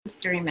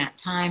during that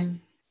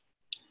time.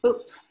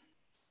 Oop.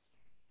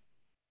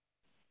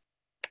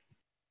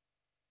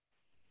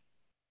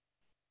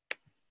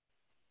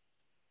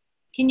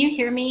 Can you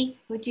hear me?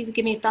 Would you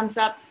give me a thumbs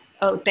up?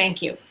 Oh,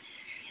 thank you.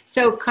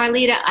 So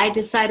Carlita, I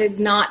decided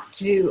not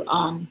to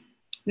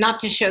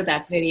show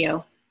that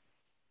video.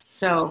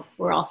 So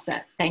we're all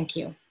set. Thank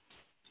you.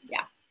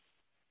 Yeah.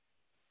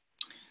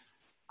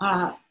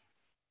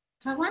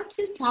 So I want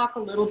to talk a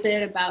little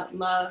bit about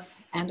love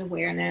and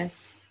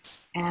awareness.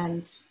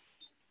 And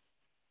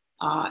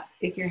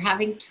if you're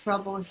having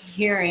trouble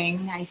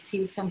hearing, I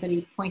see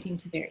somebody pointing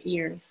to their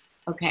ears.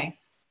 Okay.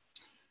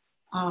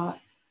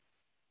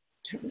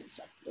 Turn this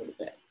up a little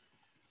bit.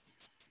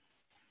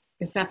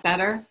 Is that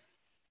better?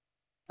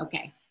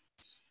 Okay.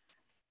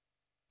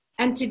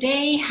 And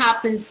today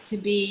happens to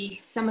be,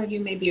 some of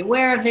you may be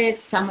aware of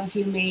it, some of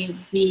you may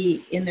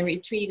be in the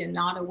retreat and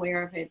not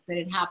aware of it, but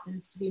it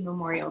happens to be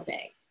Memorial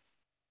Day.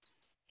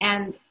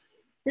 And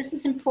this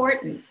is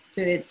important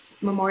that it's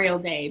Memorial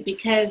Day,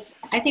 because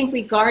I think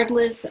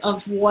regardless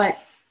of what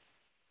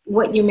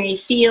you may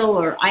feel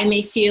or I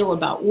may feel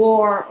about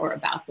war or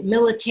about the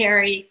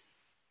military,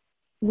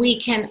 we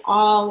can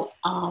all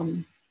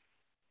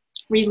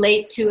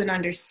relate to and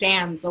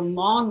understand the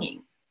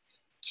longing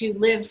to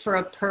live for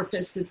a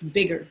purpose that's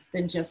bigger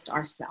than just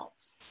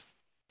ourselves.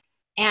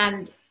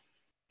 And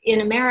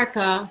in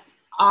America,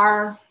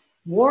 our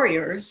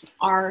warriors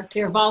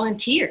they're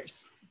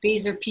volunteers.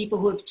 These are people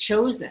who have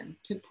chosen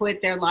to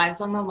put their lives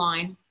on the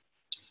line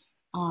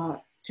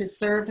to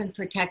serve and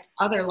protect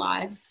other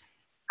lives,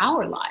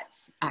 our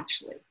lives,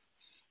 actually.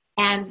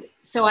 And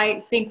so I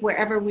think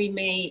wherever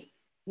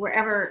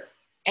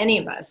any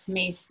of us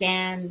may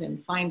stand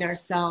and find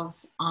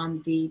ourselves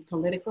on the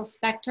political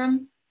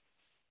spectrum,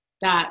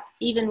 that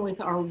even with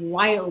our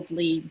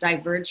wildly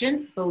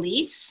divergent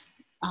beliefs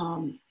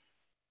and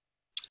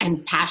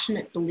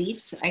passionate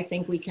beliefs, I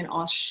think we can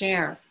all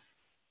share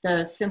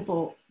the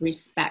simple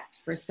respect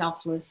for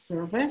selfless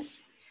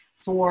service,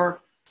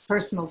 for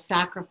personal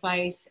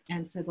sacrifice,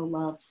 and for the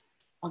love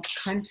of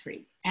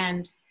country.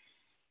 And,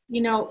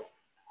 you know,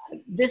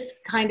 this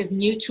kind of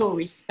mutual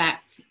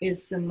respect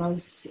is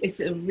it's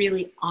a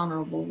really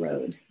honorable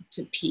road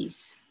to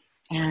peace.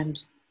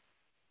 And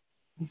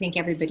I think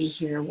everybody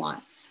here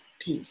wants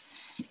peace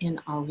in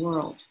our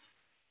world.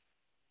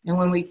 And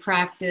when we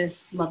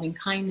practice loving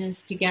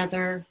kindness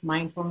together,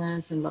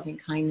 mindfulness and loving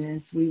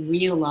kindness, we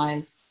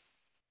realize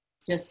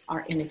just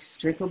our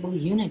inextricable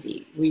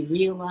unity. We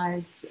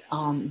realize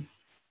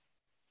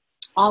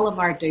all of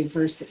our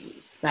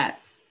diversities, that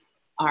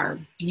our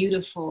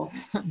beautiful,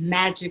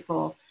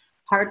 magical,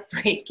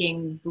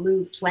 heartbreaking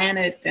blue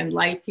planet and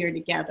life here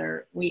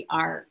together, we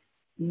are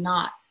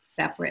not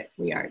separate.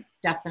 We are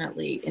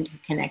definitely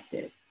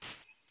interconnected.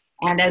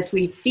 And as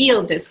we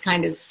feel this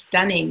kind of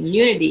stunning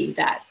unity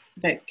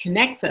that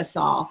connects us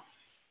all,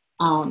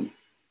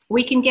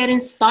 we can get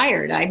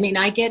inspired. I mean,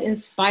 I get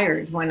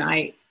inspired when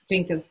I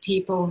think of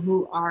people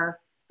who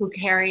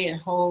carry and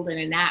hold and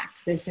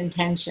enact this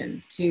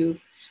intention to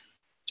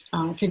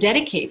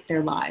dedicate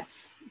their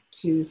lives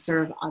to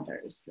serve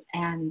others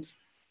and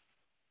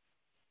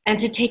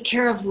to take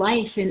care of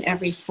life in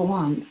every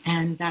form.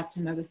 And that's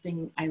another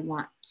thing I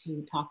want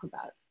to talk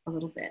about a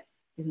little bit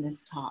in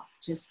this talk,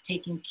 just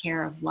taking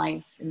care of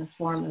life in the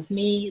form of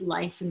me,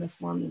 life in the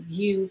form of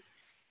you,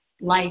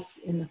 life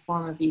in the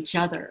form of each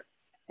other.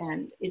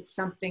 And it's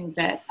something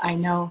that I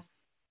know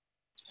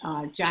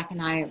Jack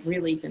and I have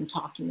really been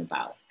talking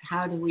about.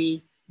 How do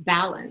we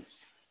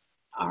balance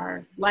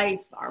our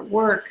life, our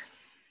work,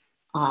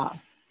 our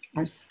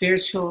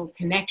spiritual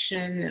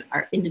connection,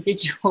 our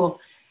individual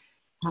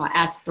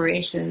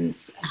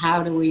aspirations?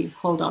 How do we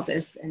hold all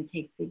this and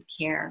take good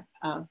care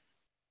of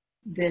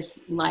this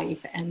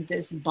life and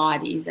this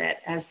body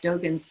that, as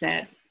Dogen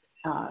said,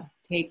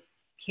 take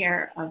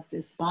care of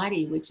this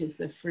body, which is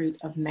the fruit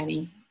of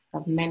many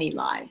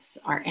lives,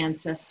 our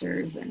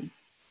ancestors and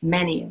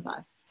many of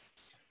us.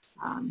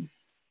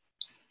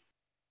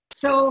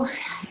 So,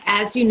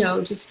 as you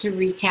know, just to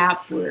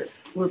recap,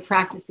 we're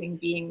practicing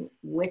being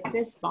with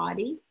this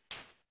body.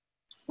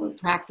 We're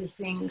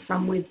practicing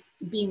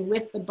being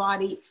with the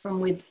body from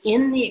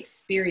within the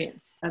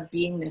experience of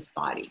being this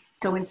body.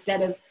 So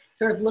instead of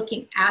sort of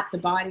looking at the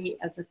body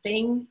as a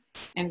thing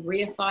and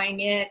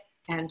reifying it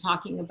and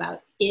talking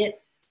about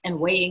it and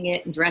weighing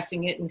it and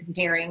dressing it and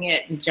comparing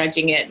it and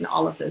judging it and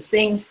all of those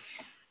things,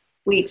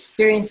 we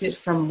experience it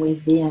from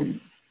within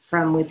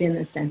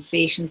the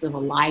sensations of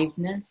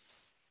aliveness,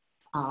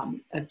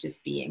 of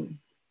just being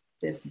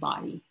this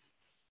body.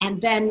 And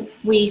then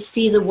we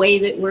see the way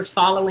that we're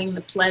following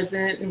the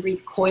pleasant and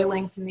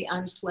recoiling from the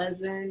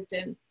unpleasant,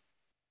 and,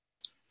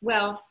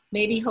 well,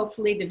 maybe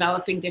hopefully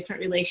developing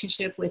different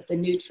relationship with the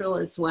neutral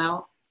as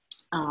well.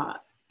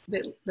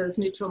 Those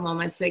neutral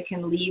moments that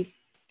can lead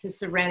to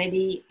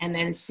serenity, and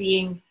then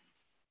seeing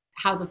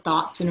how the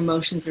thoughts and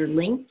emotions are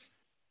linked.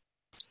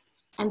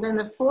 And then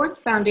the fourth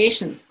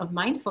foundation of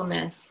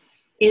mindfulness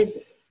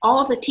is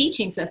all the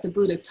teachings that the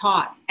Buddha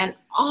taught, and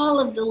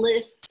all of the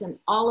lists and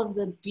all of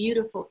the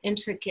beautiful,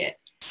 intricate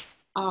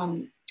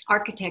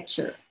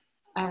architecture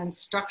and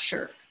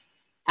structure.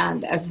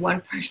 And as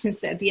one person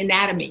said, the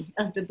anatomy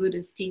of the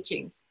Buddha's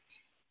teachings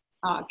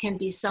can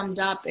be summed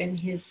up in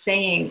his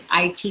saying,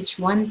 I teach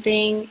one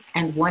thing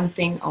and one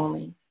thing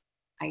only.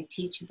 I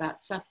teach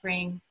about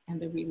suffering and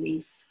the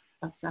release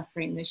of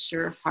suffering, the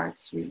sure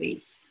heart's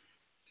release.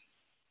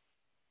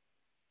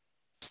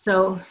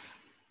 So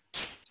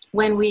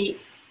when we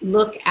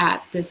look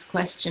at this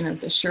question of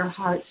the sure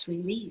heart's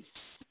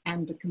release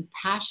and the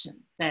compassion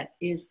that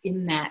is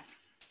in that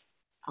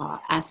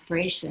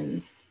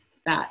aspiration,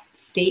 that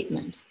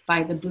statement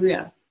by the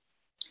Buddha,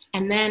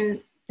 and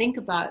then think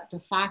about the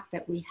fact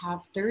that we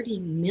have 30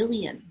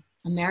 million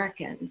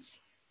Americans,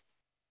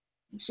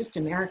 it's just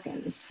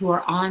Americans, who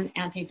are on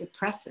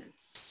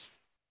antidepressants.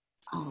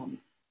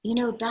 You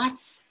know,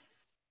 that's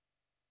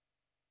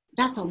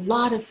a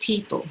lot of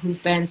people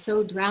who've been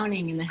so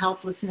drowning in the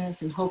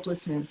helplessness and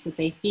hopelessness that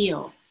they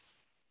feel,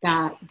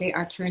 that they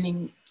are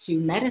turning to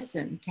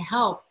medicine to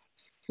help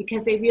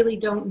because they really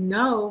don't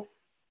know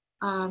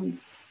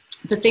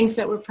the things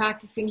that we're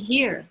practicing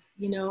here,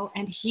 you know,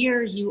 and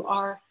here you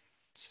are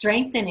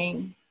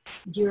strengthening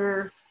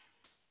you're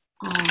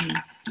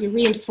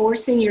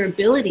reinforcing your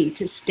ability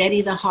to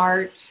steady the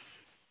heart,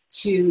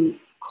 to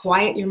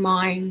quiet your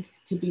mind,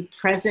 to be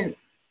present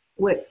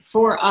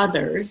for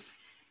others,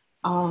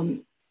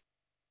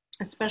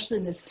 especially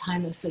in this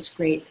time of such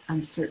great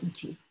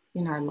uncertainty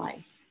in our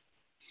life.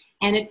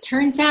 And it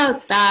turns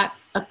out that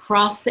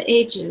across the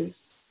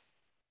ages,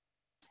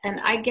 and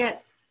I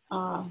get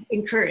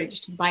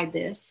encouraged by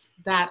this,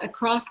 that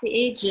across the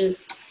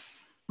ages,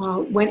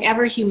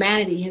 whenever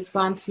humanity has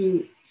gone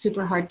through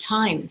super hard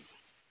times,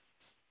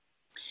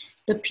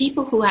 the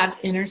people who have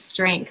inner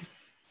strength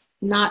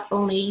not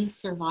only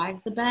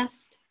survive the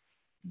best,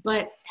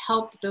 but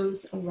help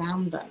those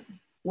around them,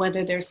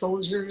 whether they're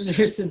soldiers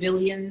or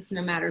civilians,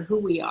 no matter who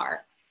we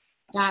are.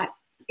 That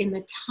in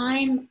the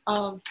time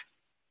of,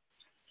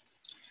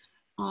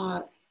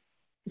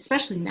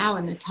 especially now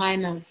in the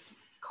time of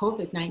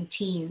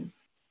COVID-19,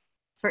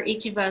 for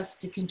each of us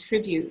to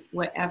contribute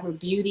whatever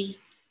beauty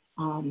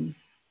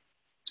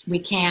we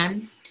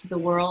can to the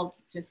world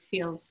just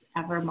feels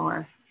ever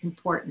more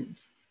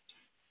important.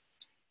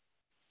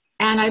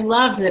 And I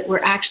love that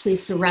we're actually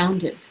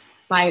surrounded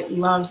by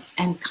love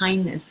and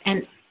kindness.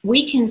 And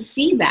we can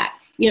see that,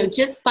 you know,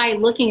 just by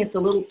looking at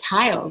the little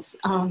tiles,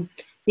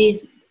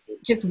 these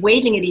just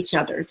waving at each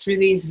other through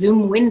these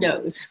Zoom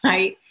windows,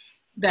 right?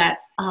 That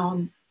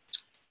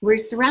we're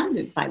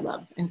surrounded by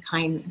love and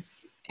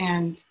kindness,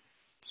 and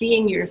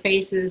seeing your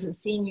faces and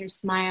seeing your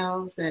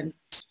smiles. And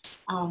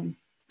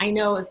I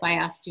know if I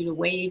asked you to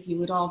wave, you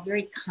would all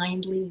very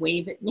kindly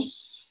wave at me.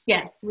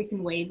 Yes, we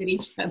can wave at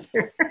each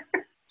other.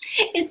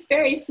 It's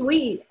very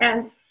sweet.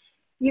 And,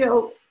 you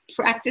know,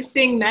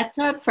 practicing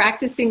metta,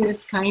 practicing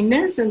this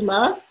kindness and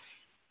love,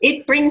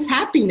 it brings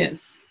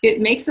happiness.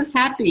 It makes us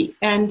happy.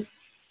 And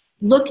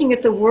looking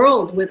at the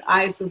world with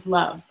eyes of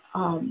love,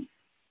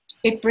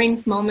 it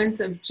brings moments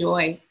of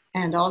joy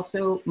and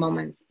also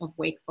moments of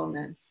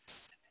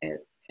wakefulness.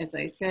 As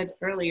I said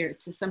earlier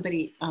to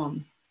somebody,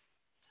 can't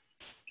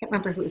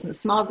remember if it was in a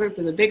small group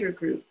or the bigger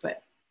group,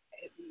 but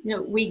you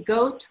know, we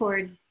go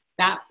toward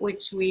that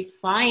which we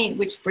find,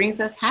 which brings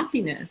us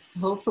happiness.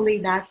 Hopefully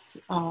that's,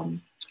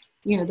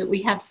 you know, that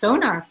we have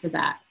sonar for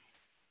that.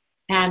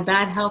 And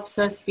that helps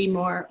us be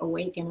more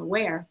awake and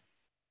aware.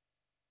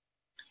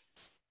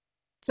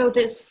 So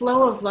this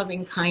flow of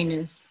loving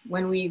kindness,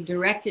 when we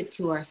direct it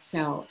to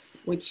ourselves,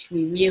 which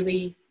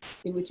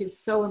is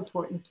so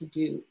important to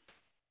do.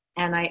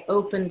 And I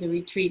opened the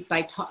retreat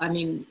by,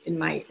 in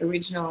my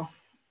original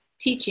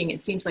teaching,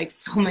 it seems like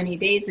so many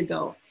days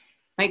ago,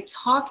 by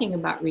talking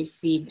about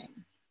receiving,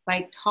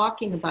 by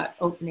talking about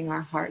opening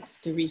our hearts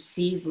to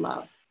receive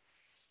love,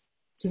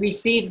 to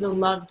receive the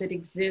love that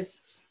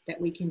exists,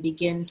 that we can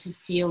begin to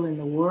feel in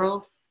the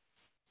world.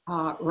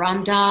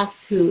 Ram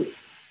Dass, who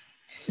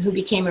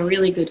became a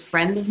really good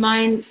friend of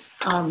mine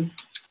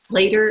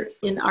later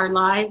in our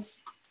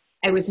lives.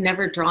 I was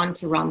never drawn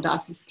to Ram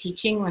Dass's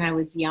teaching when I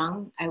was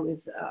young. I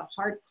was a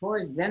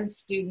hardcore Zen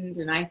student,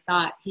 and I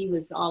thought he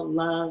was all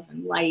love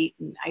and light,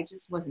 and I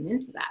just wasn't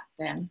into that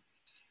then.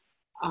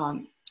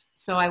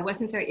 So I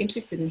wasn't very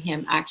interested in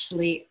him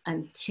actually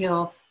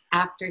until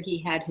after he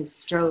had his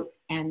stroke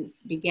and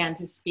began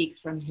to speak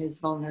from his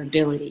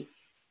vulnerability.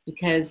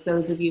 Because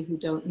those of you who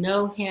don't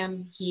know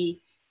him, he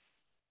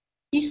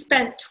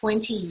spent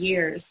 20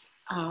 years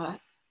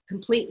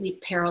completely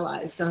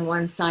paralyzed on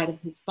one side of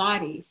his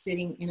body,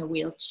 sitting in a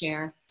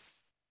wheelchair.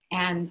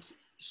 And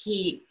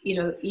he, you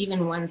know,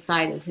 even one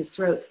side of his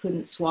throat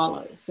couldn't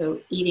swallow. So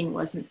eating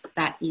wasn't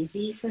that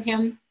easy for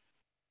him.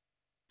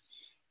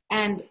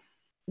 And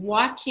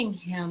watching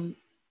him,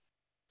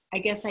 I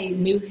guess I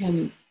knew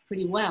him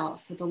pretty well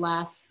for the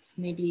last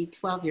maybe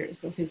 12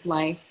 years of his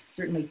life,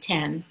 certainly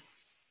 10.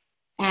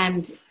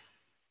 And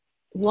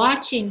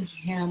watching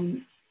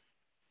him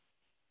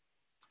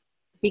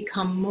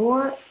become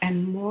more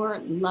and more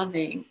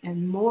loving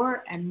and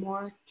more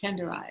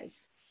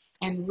tenderized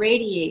and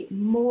radiate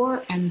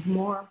more and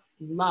more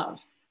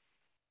love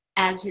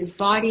as his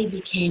body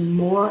became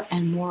more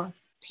and more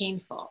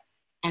painful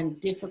and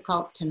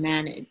difficult to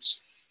manage.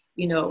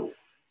 You know,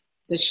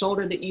 the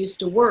shoulder that used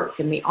to work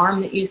and the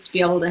arm that used to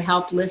be able to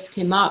help lift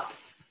him up,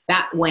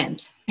 that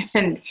went.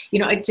 And, you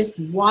know, I just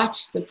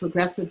watched the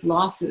progressive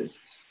losses.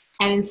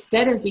 And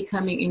instead of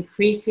becoming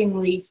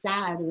increasingly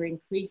sad or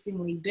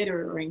increasingly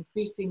bitter or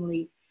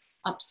increasingly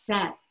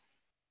upset,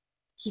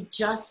 he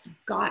just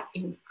got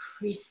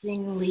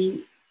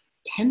increasingly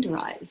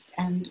tenderized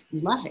and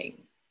loving.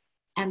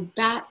 And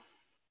that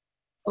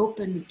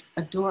opened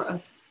a door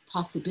of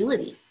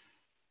possibility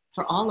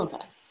for all of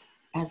us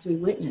as we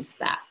witnessed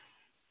that.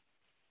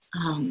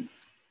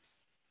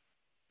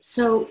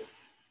 So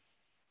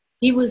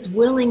he was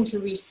willing to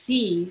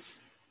receive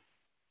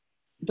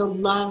the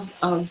love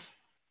of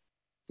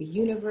the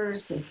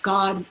universe, of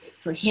God.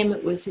 For him,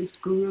 it was his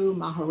guru,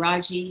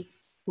 Maharaji,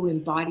 who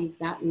embodied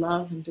that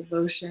love and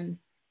devotion.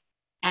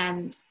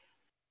 And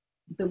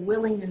the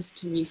willingness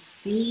to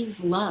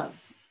receive love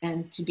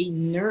and to be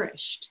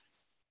nourished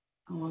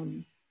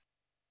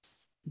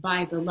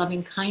by the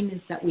loving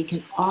kindness that we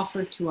can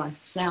offer to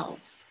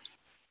ourselves.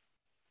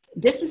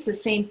 This is the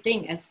same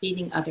thing as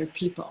feeding other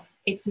people.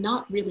 It's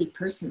not really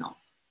personal.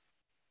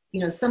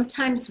 You know,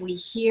 sometimes we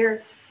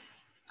hear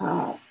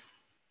the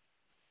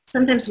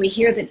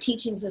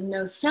teachings of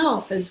no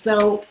self as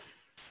though,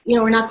 you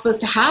know, we're not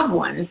supposed to have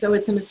one, as though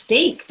it's a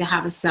mistake to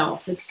have a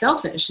self. It's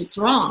selfish, it's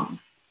wrong.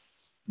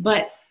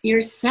 But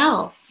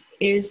yourself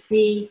is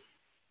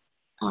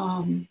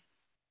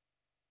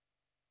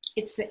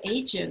it's the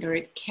agent, or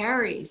it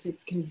carries,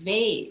 it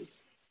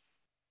conveys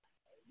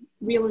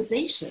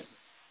realization.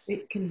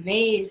 It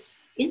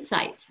conveys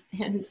insight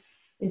and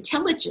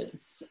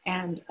intelligence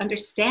and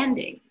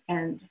understanding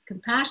and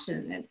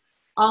compassion and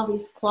all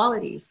these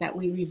qualities that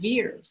we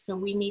revere. So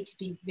we need to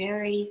be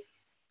very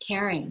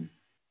caring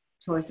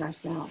towards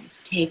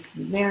ourselves, take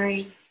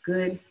very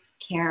good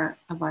care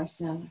of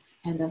ourselves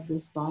and of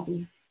this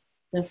body,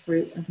 the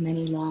fruit of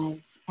many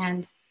lives.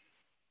 And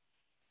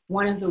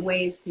one of the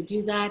ways to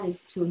do that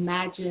is to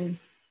imagine,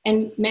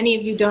 and many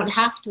of you don't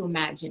have to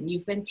imagine.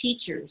 You've been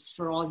teachers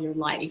for all your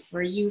life,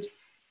 or you're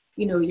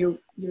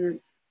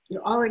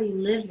already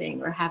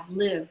living or have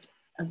lived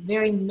a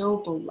very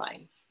noble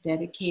life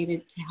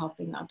dedicated to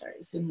helping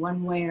others in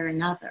one way or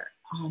another.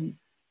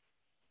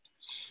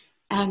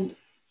 And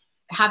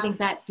having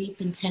that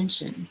deep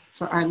intention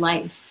for our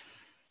life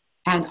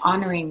and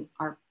honoring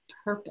our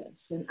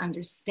purpose and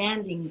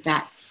understanding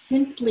that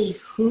simply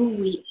who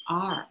we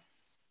are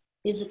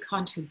is a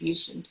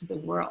contribution to the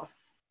world.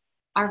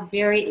 Our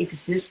very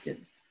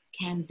existence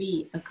can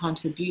be a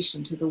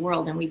contribution to the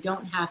world, and we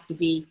don't have to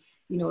be,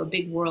 you know, a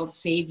big world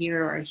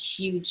savior or a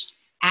huge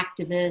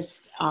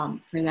activist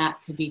for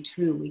that to be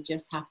true. We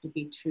just have to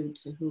be true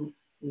to who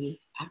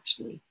we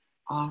actually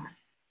are.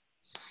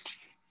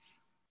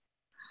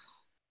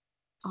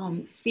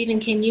 Stephen,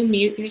 can you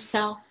mute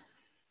yourself?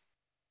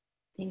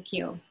 Thank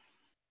you.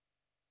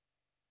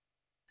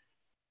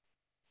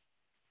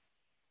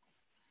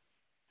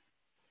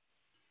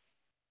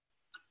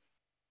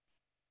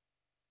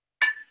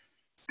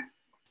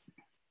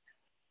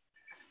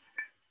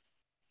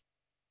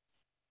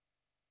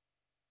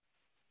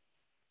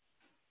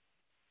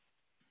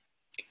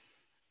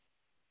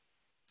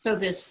 So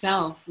this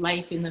self,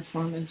 life in the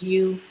form of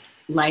you,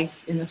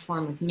 life in the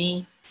form of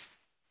me,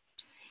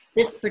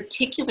 this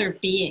particular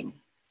being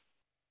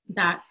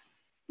that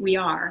we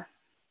are,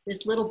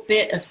 this little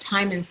bit of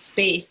time and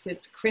space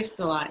that's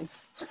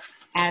crystallized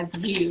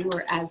as you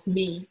or as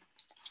me.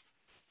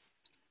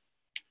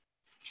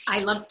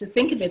 I love to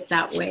think of it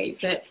that way,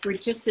 that we're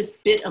just this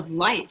bit of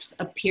life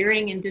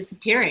appearing and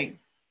disappearing,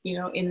 you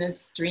know, in this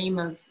stream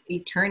of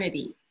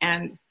eternity.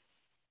 And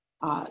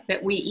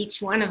that we, each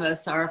one of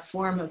us, are a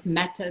form of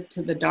metta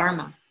to the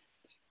Dharma.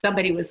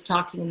 Somebody was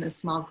talking in a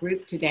small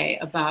group today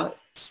about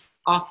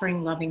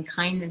offering loving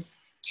kindness,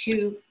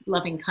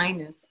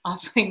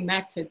 offering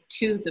metta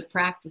to the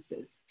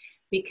practices,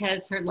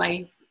 because her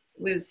life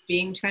was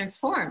being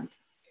transformed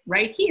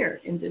right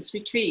here in this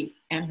retreat.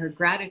 And her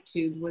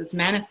gratitude was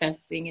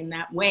manifesting in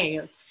that way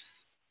of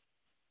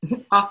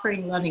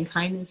offering loving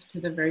kindness to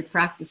the very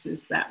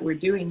practices that we're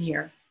doing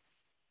here.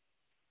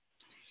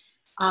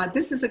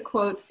 This is a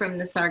quote from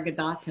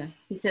Nisargadatta.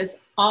 He says,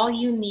 "All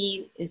you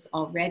need is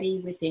already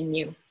within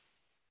you.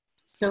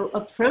 So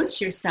approach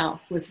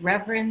yourself with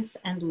reverence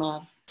and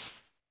love.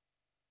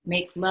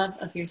 Make love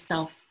of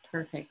yourself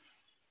perfect."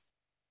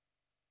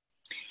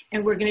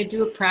 And we're going to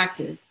do a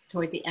practice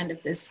toward the end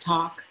of this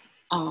talk,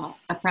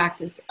 a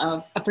practice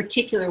of a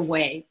particular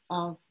way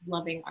of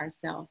loving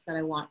ourselves that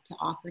I want to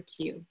offer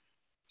to you.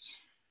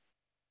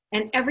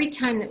 And every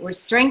time that we're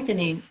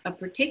strengthening a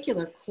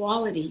particular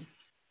quality,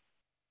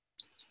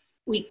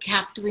 we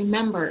have to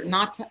remember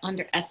not to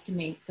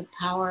underestimate the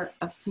power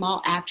of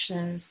small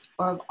actions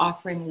or of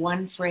offering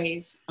one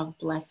phrase of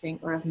blessing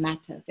or of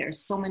metta. There's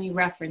so many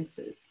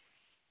references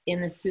in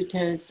the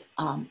suttas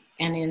and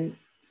in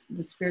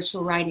the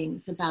spiritual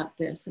writings about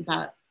this,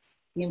 about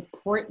the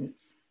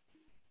importance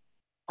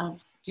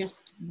of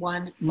just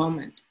one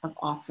moment of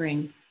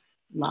offering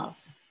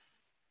love.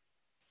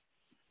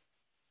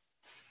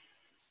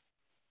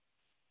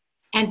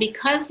 And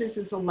because this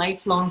is a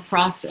lifelong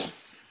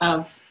process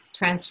of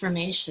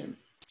transformation,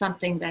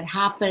 something that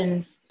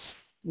happens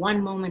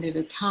one moment at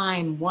a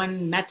time,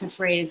 one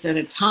metaphrase at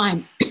a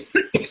time,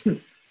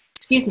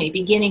 excuse me,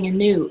 beginning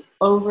anew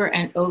over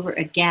and over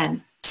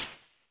again,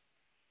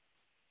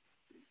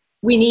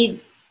 we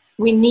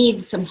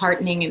need some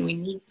heartening and we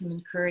need some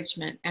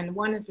encouragement. And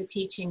one of the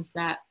teachings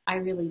that I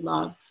really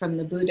love from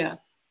the Buddha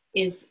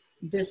is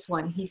this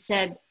one. He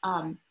said,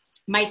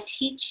 my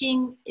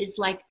teaching is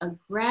like a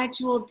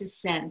gradual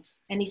descent.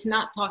 And he's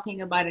not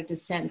talking about a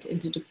descent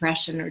into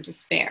depression or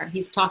despair.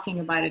 He's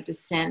talking about a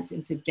descent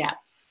into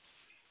depth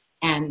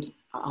and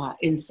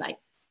insight,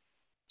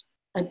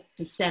 a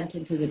descent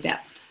into the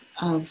depth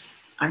of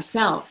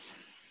ourselves.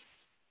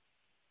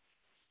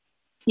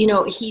 You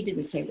know, he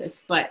didn't say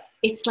this, but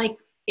it's like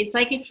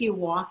if you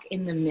walk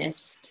in the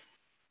mist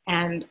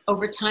and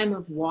over time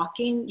of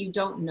walking, you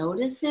don't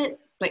notice it,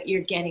 but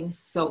you're getting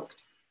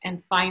soaked.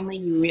 And finally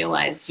you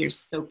realize you're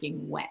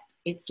soaking wet.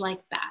 It's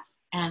like that.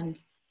 And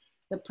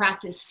the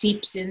practice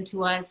seeps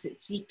into us, it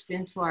seeps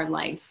into our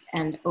life.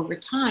 And over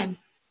time,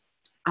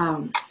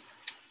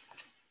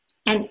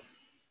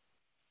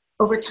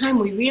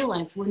 we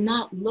realize we're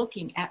not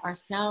looking at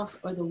ourselves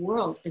or the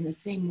world in the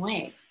same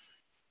way.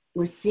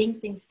 We're seeing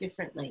things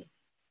differently,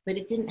 but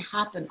it didn't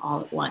happen all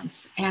at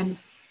once. And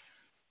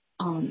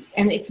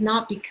it's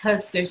not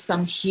because there's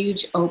some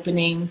huge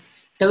opening.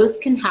 Those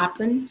can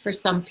happen for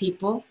some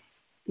people.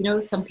 You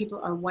know, some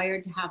people are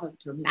wired to have a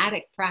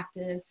dramatic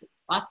practice,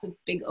 lots of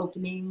big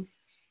openings.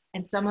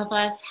 And some of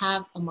us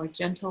have a more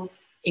gentle,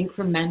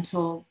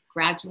 incremental,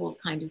 gradual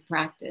kind of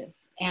practice.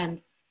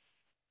 And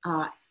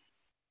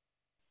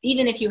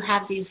even if you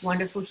have these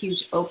wonderful,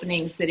 huge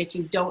openings that if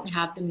you don't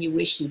have them, you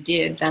wish you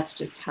did, that's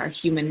just our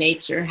human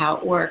nature, how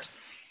it works.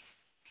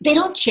 They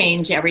don't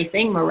change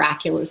everything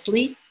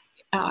miraculously.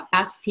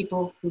 Ask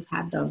people who've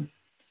had them.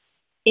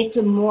 It's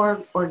a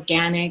more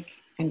organic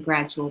and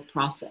gradual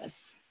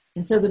process.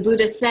 And so the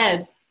Buddha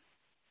said,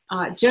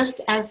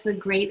 just as the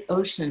great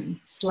ocean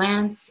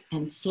slants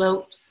and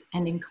slopes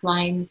and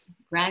inclines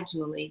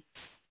gradually,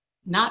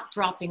 not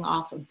dropping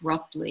off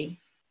abruptly,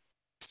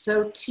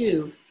 so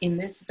too in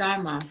this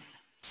Dharma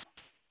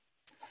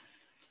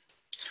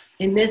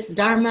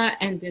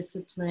and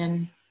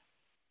discipline,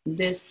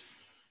 this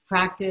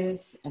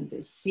practice and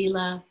this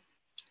sila,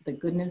 the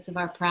goodness of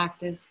our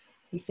practice,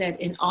 he said,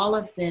 in all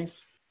of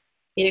this,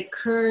 it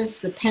occurs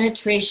the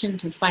penetration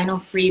to final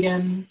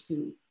freedom,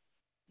 to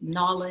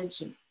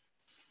knowledge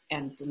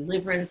and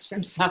deliverance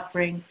from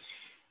suffering.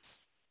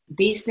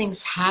 These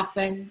things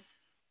happen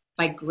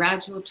by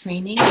gradual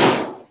training.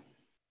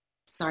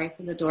 Sorry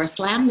for the door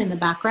slam in the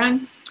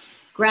background.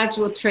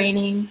 Gradual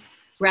training,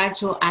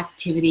 gradual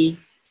activity,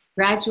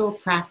 gradual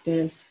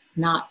practice,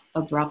 not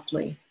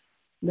abruptly.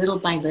 Little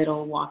by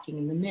little, walking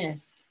in the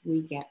mist,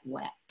 we get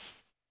wet.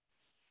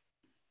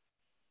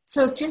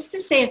 So just to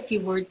say a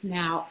few words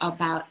now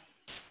about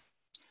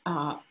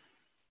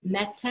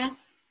metta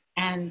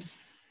and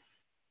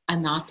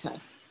anatta,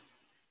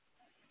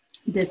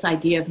 this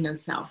idea of no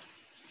self.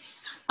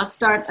 I'll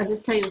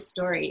just tell you a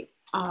story.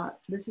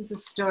 This is a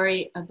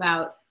story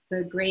about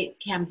the great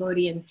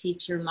Cambodian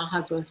teacher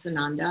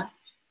Mahagosananda.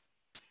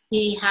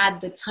 He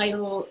had the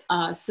title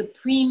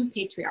Supreme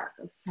Patriarch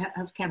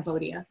of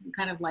Cambodia,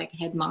 kind of like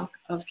head monk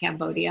of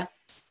Cambodia.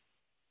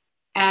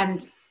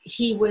 And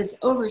he was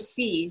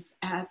overseas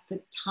at the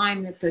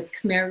time that the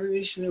Khmer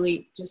Rouge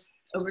really just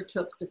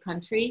overtook the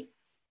country.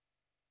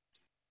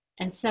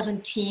 And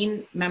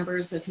 17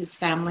 members of his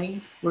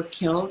family were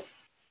killed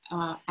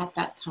at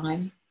that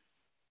time.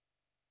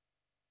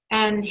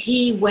 And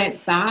he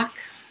went back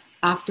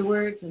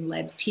afterwards and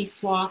led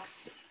peace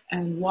walks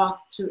and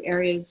walked through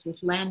areas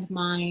with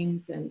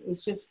landmines and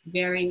was just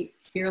very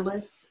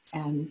fearless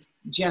and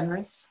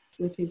generous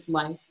with his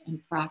life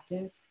and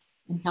practice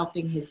and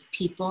helping his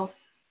people.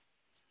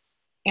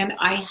 And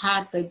I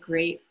had the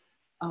great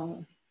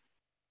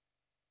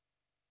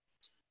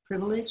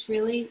privilege,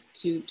 really,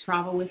 to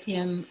travel with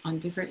him on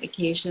different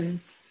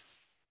occasions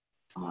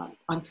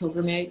on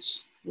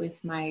pilgrimage with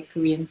my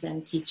Korean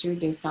Zen teacher,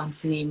 Daesan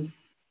Sanim.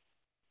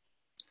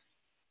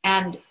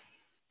 And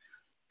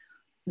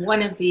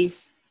one of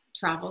these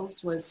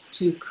travels was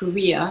to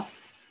Korea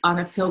on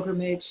a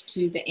pilgrimage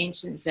to the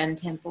ancient Zen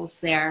temples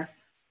there,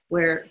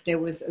 where there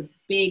was a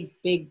big,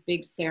 big,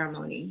 big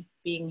ceremony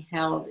being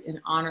held in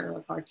honor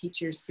of our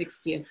teacher's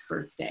 60th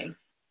birthday,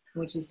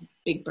 which is a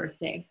big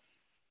birthday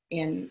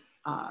in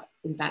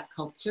that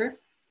culture.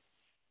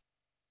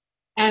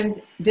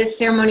 And this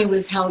ceremony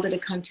was held at a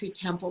country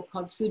temple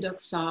called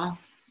Sudoksa.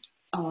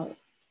 I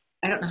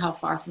don't know how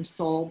far from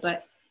Seoul,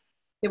 but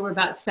there were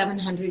about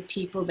 700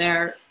 people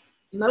there,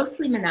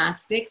 mostly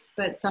monastics,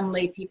 but some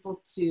lay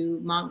people too,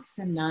 monks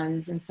and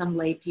nuns, and some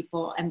lay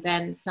people, and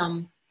then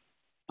some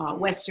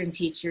Western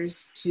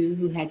teachers too,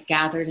 who had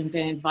gathered and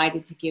been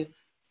invited to give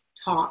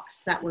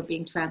talks that were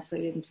being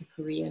translated into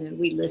Korean. And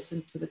we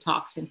listened to the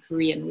talks in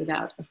Korean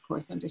without, of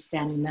course,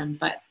 understanding them,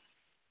 but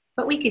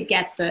we could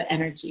get the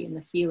energy and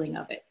the feeling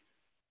of it.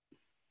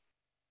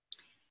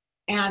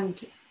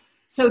 And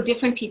So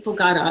different people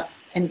got up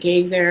and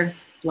gave their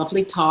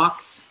lovely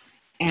talks,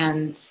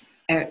 and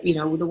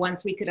the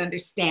ones we could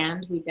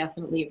understand, we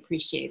definitely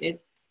appreciated.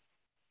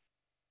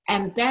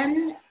 And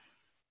then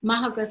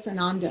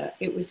Mahagasananda,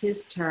 it was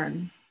his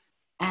turn,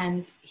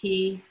 and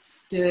he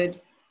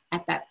stood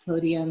at that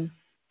podium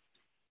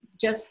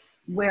just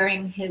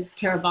wearing his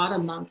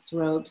Theravada monk's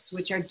robes,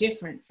 which are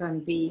different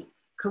from the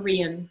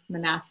Korean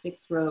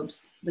monastics'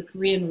 robes. The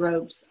Korean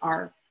robes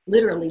are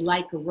literally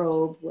like a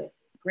robe, with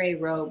gray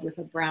robe with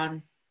a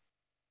brown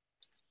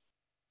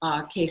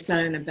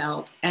kesa and a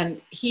belt.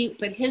 And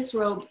but his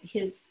robe,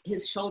 his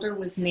shoulder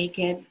was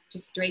naked,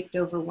 just draped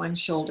over one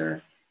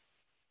shoulder,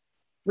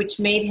 which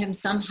made him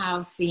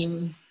somehow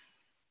seem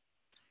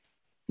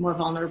more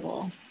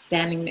vulnerable,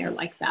 standing there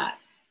like that.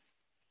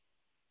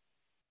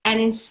 And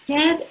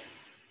instead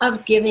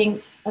of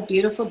giving a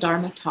beautiful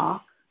Dharma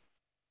talk,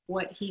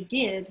 what he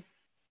did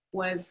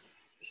was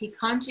he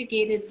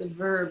conjugated the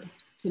verb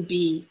to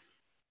be,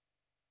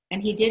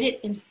 and he did it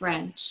in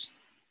French,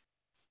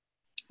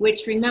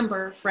 which,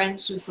 remember,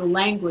 French was the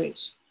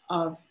language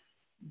of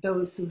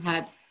those who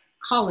had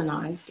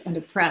colonized and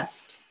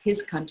oppressed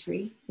his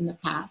country in the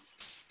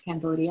past,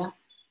 Cambodia.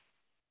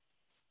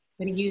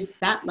 But he used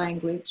that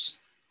language,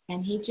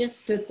 and he just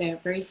stood there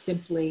very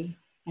simply,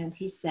 and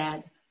he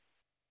said,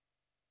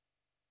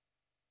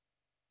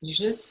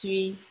 Je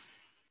suis,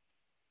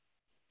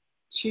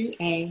 tu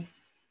es,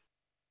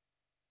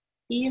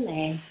 il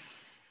est,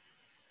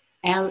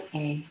 elle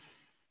est,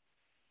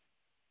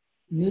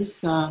 nous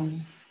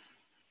sommes,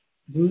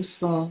 vous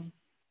sont,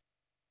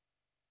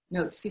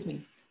 no, excuse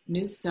me,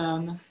 nous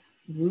sommes,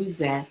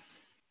 vous êtes,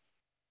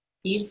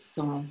 ils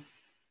sont,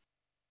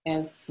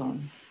 elles sont,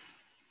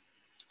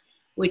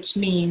 which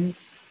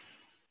means,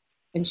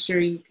 I'm sure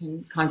you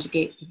can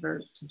conjugate the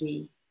verb to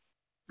be,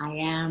 I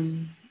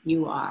am,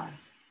 you are.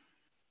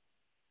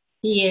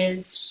 He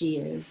is, she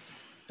is,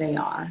 they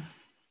are.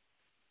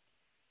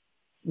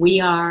 We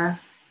are,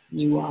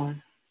 you are.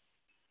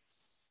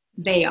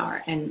 They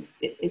are, and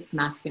it's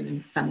masculine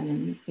and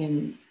feminine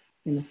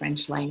in the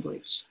French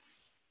language.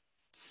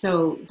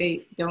 So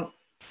they don't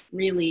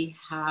really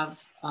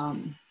have a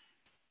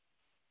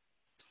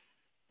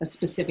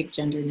specific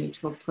gender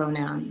neutral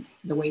pronoun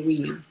the way we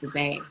use the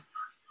they.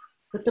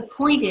 But the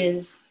point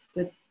is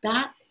that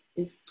that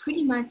is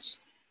pretty much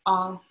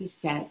all he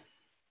said.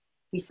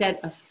 He said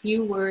a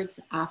few words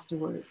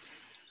afterwards.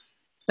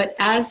 But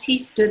as he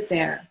stood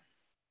there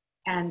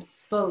and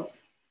spoke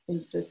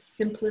in the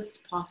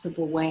simplest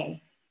possible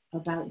way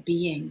about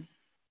being,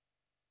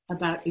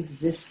 about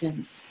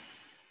existence,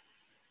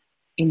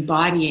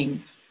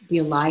 embodying the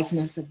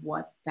aliveness of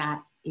what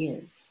that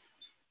is,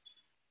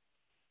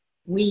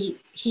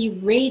 he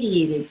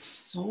radiated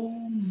so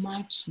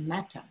much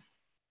metta.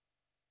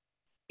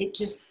 It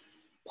just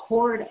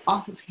poured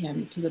off of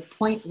him to the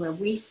point where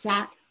we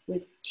sat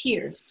with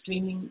tears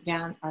streaming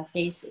down our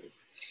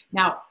faces.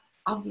 Now,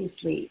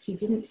 obviously, he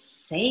didn't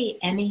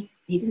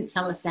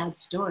tell a sad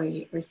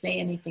story or say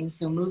anything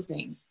so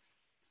moving,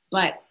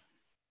 but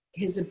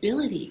his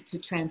ability to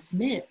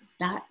transmit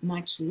that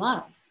much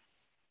love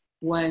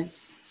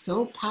was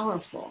so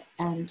powerful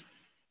and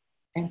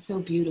so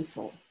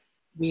beautiful,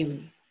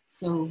 really,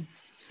 so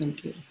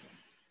beautiful.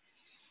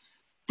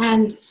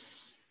 And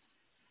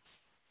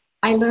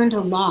I learned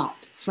a lot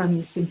from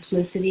the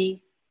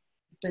simplicity,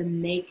 the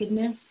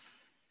nakedness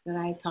that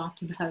I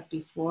talked about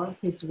before,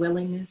 his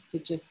willingness to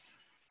just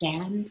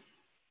stand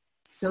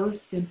so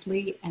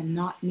simply and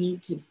not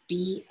need to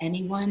be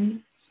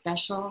anyone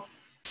special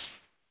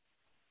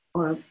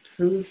or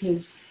prove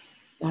his,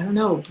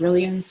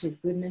 brilliance or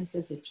goodness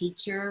as a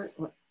teacher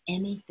or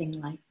anything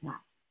like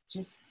that.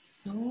 Just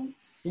so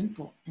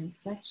simple and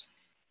such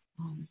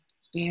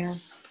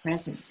bare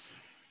presence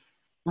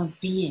of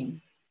being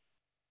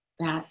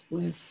that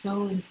was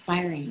so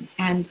inspiring.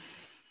 And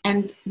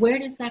where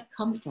does that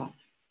come from?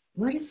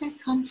 Where does that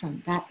come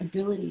from, that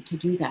ability to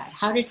do that?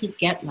 How did he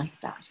get like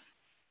that?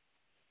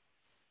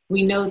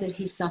 We know that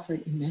he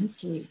suffered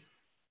immensely.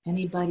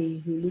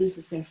 Anybody who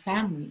loses their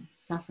family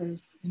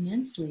suffers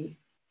immensely.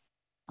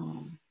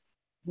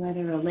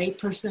 Whether a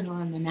layperson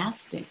or a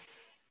monastic,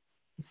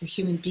 is a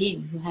human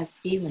being who has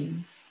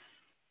feelings.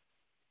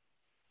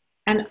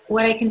 And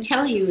what I can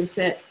tell you is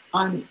that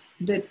on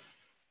the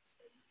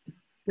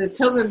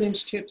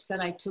pilgrimage trips that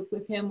I took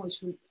with him,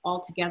 which were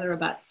altogether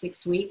about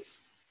 6 weeks,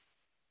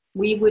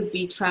 we would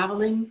be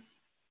traveling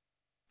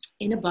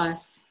in a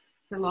bus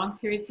for long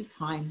periods of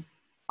time,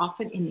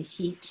 often in the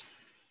heat.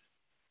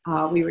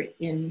 We were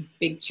in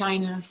Big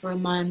China for a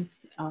month,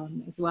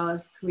 as well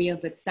as Korea,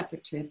 but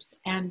separate trips.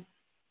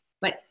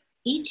 But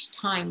each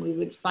time we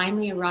would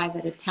finally arrive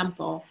at a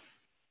temple,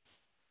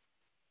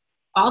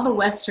 all the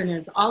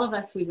Westerners, all of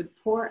us, we would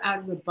pour out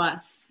of the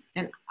bus.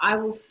 And I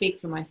will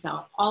speak for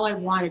myself. All I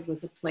wanted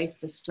was a place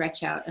to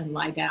stretch out and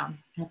lie down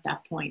at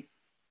that point,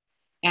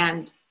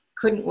 and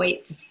couldn't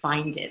wait to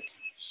find it.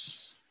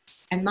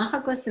 And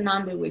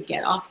Mahagasananda would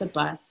get off the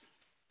bus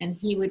and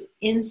he would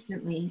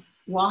instantly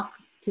walk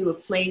to a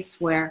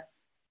place where,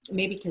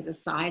 maybe to the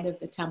side of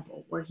the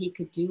temple, where he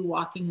could do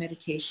walking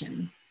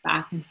meditation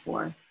back and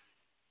forth.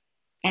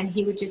 And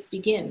he would just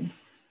begin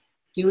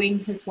doing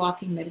his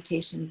walking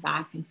meditation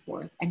back and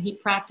forth. And he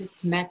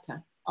practiced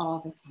metta all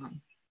the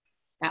time.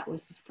 That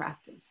was his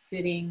practice,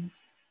 sitting,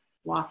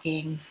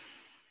 walking,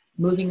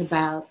 moving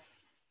about.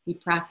 He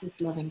practiced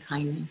loving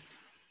kindness.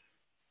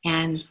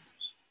 And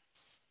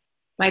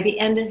by the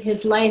end of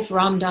his life,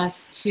 Ram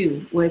Dass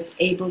too was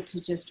able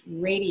to just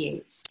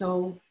radiate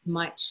so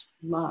much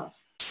love.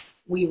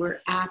 We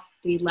were at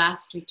the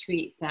last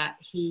retreat that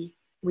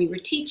we were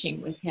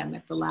teaching with him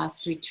at the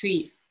last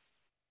retreat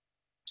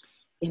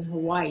in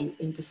Hawaii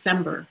in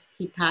December.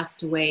 He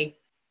passed away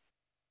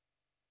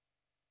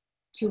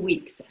 2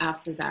 weeks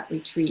after that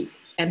retreat,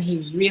 and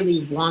he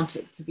really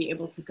wanted to be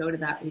able to go to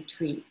that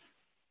retreat.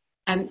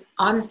 And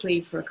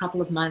honestly, for a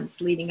couple of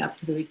months leading up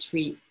to the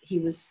retreat, he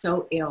was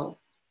so ill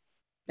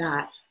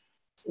that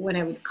when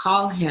I would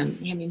call him,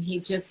 I mean, he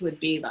just would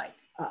be like,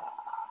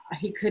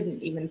 he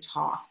couldn't even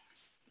talk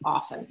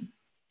often.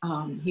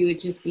 He would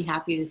just be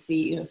happy to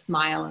see,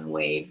 smile and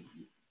wave,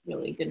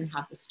 really didn't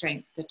have the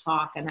strength to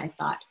talk. And I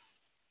thought,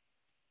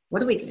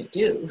 what are we going to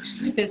do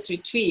for this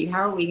retreat?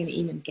 How are we going to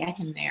even get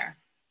him there?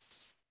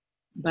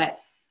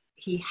 But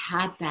he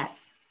had that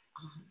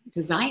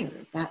desire,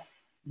 that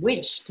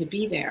wish to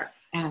be there.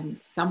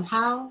 And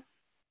somehow,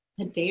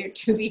 a day or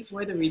two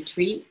before the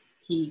retreat,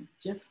 he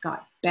just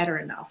got better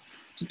enough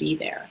to be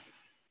there.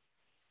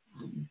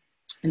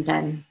 And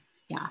then,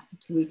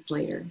 2 weeks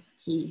later,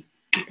 he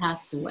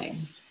passed away.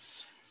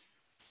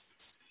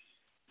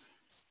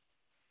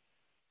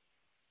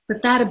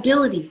 But that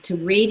ability to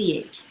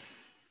radiate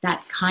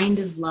that kind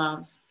of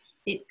love,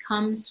 it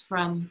comes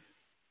from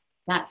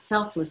that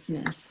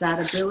selflessness, that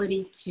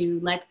ability to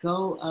let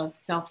go of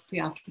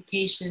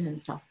self-preoccupation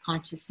and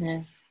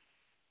self-consciousness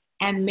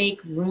and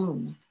make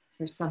room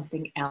for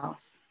something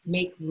else,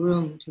 make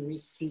room to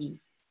receive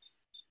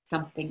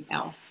something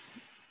else,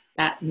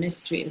 that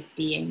mystery of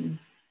being,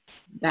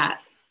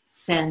 that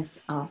sense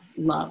of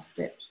love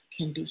that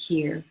can be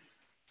here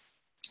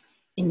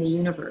in the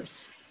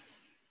universe.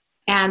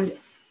 And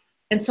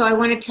so I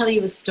want to tell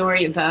you a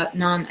story about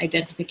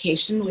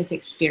non-identification with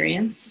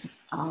experience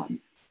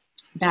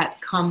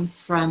that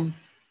comes from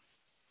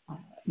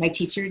my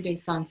teacher,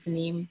 Desan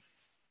Sanim.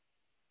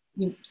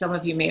 Some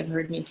of you may have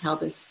heard me tell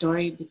this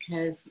story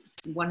because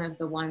it's one of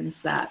the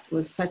ones that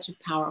was such a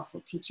powerful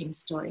teaching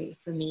story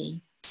for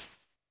me.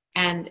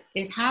 And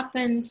it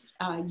happened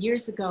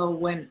years ago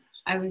when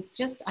I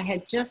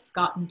had just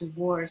gotten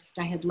divorced.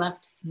 I had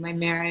left my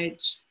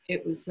marriage.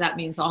 That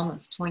means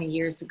almost 20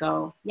 years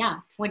ago.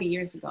 Yeah, 20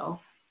 years ago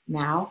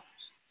now.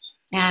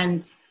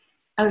 And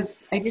I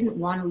didn't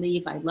want to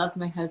leave. I loved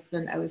my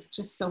husband. I was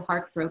just so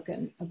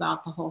heartbroken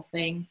about the whole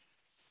thing.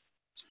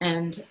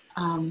 And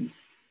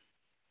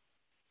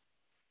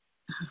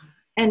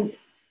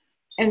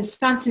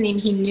Stansanim,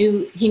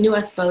 he knew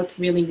us both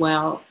really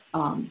well.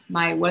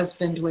 My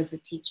husband was a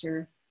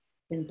teacher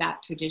in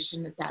that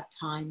tradition at that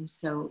time,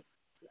 so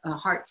a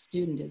heart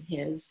student of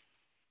his.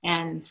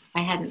 And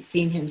I hadn't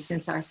seen him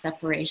since our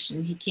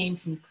separation. He came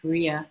from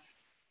Korea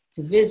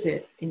to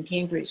visit in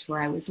Cambridge,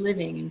 where I was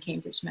living in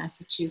Cambridge,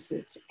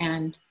 Massachusetts.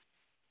 And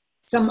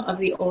some of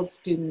the old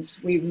students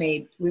we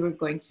were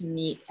going to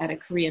meet at a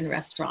Korean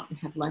restaurant and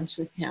have lunch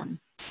with him.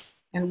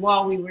 And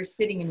while we were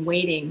sitting and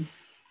waiting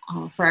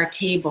for our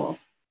table,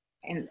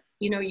 and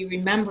you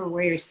remember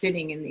where you're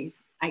sitting in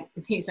these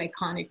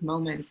iconic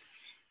moments.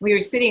 We were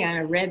sitting on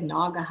a red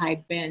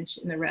Naugahyde bench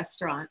in the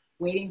restaurant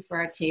waiting for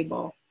our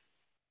table.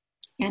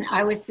 And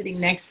I was sitting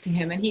next to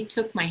him, and he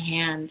took my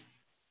hand,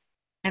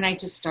 and I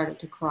just started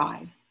to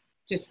cry,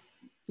 just,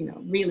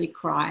 really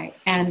cry.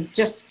 And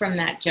just from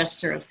that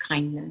gesture of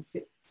kindness,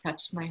 it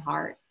touched my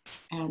heart,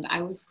 and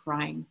I was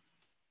crying.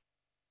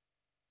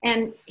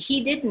 And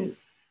he didn't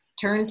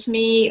turn to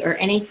me or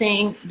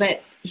anything,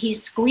 but he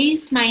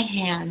squeezed my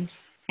hand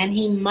and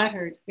he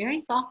muttered very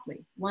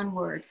softly one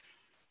word.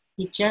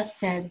 He just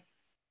said,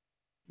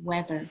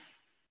 weather,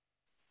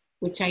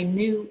 which I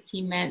knew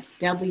he meant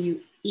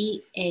W-E-A-T-H-E-R.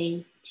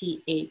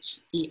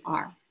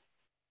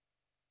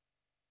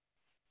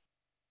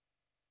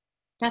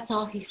 That's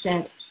all he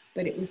said,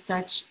 but it was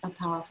such a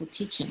powerful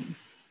teaching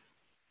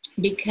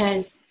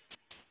because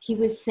he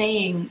was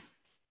saying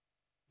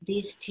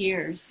these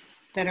tears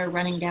that are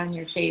running down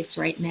your face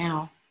right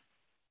now,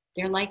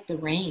 they're like the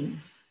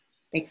rain.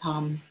 They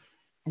come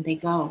and they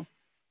go.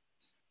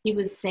 He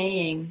was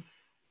saying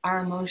our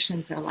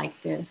emotions are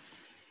like this.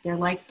 They're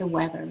like the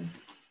weather.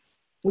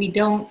 We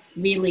don't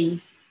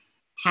really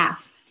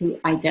have to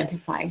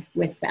identify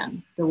with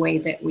them the way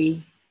that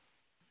we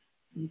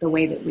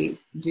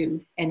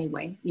do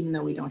anyway, even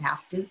though we don't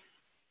have to.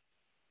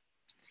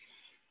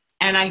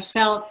 And I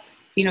felt,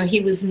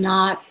 he was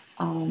not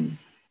a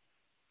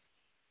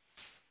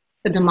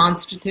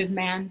demonstrative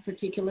man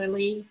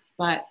particularly,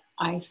 but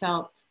I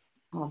felt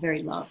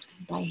very loved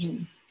by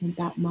him in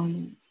that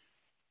moment.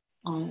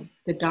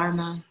 The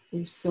Dharma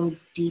is so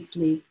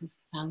deeply,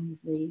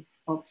 profoundly,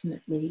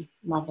 ultimately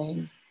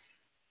loving,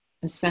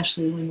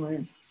 especially when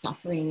we're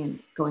suffering and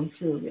going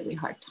through a really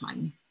hard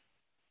time.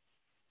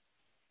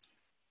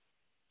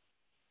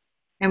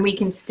 And we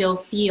can still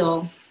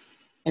feel,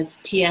 as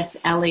T.S.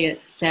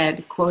 Eliot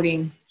said,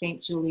 quoting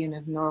St. Julian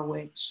of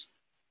Norwich,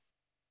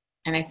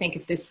 and I think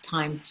at this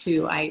time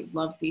too, I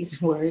love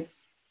these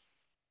words,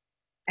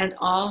 and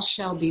all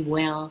shall be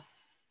well,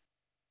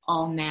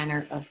 all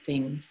manner of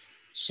things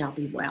shall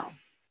be well.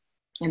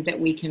 And that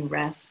we can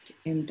rest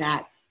in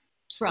that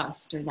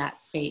trust or that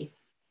faith,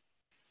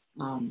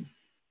 in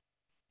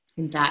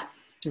that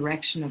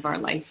direction of our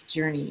life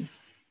journey,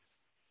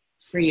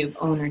 free of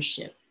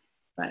ownership.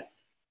 But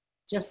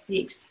just the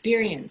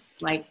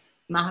experience, like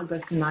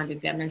Mahagosananda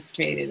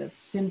demonstrated, of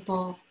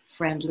simple,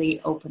 friendly,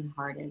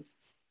 open-hearted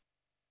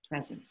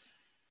presence.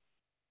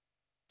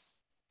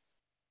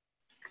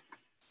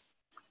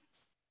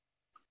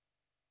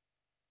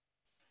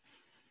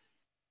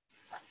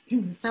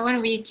 So I want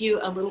to read you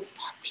a little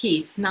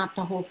piece, not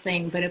the whole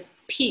thing, but a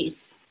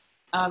piece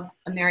of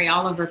a Mary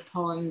Oliver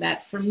poem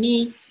that for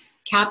me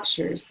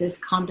captures this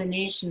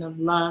combination of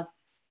love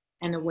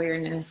and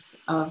awareness,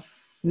 of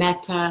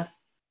metta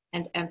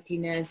and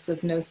emptiness,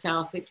 of no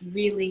self. It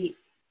really,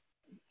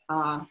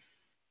 I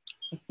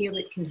feel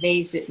it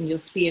conveys it, and you'll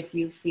see if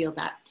you feel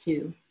that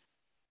too.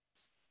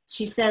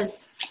 She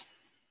says,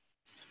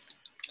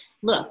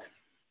 look,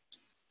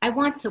 I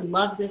want to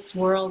love this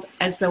world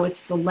as though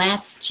it's the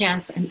last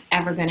chance I'm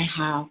ever going to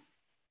have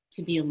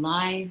to be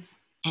alive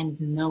and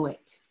know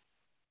it.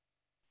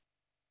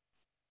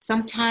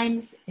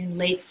 Sometimes in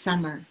late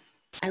summer,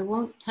 I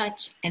won't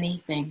touch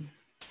anything,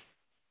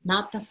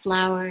 not the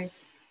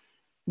flowers,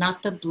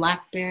 not the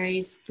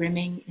blackberries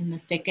brimming in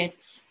the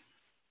thickets.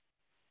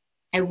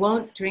 I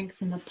won't drink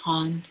from the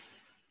pond.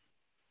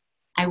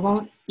 I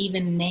won't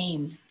even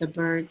name the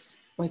birds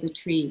or the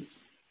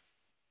trees.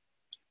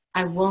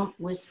 I won't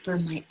whisper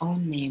my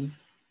own name.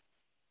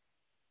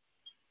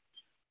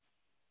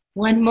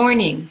 One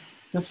morning,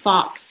 the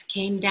fox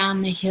came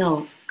down the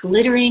hill,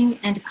 glittering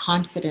and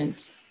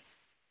confident,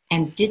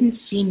 and didn't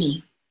see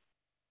me.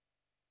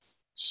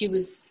 She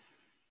was,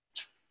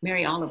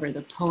 Mary Oliver,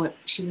 the poet,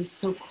 she was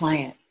so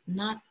quiet,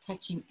 not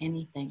touching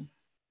anything,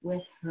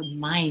 with her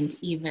mind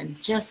even,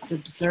 just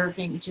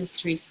observing,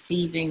 just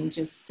receiving,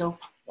 just so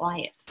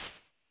quiet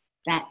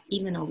that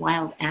even a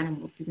wild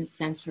animal didn't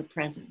sense her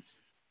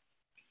presence.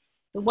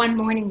 The one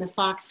morning the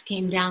fox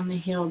came down the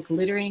hill,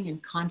 glittering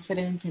and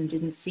confident, and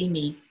didn't see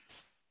me.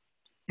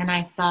 And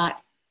I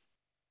thought,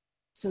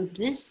 so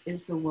this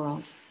is the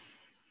world.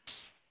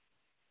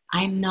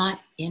 I'm not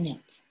in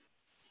it.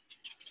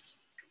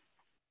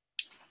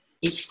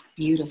 It's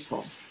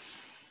beautiful.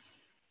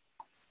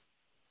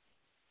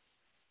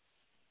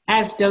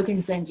 As Dogen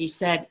Zenji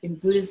said, in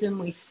Buddhism,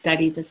 we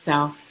study the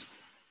self.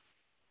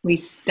 We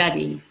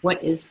study,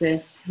 what is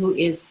this? Who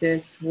is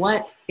this?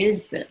 What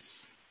is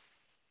this?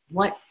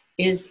 What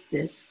is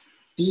this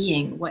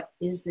being? What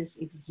is this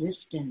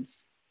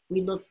existence?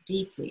 We look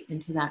deeply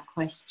into that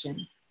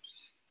question.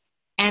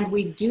 And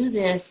we do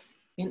this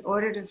in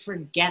order to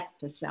forget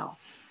the self,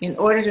 in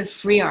order to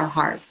free our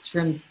hearts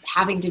from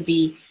having to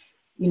be,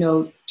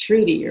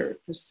 Trudy or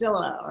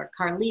Priscilla or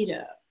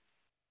Carlita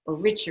or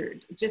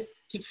Richard, just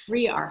to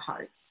free our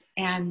hearts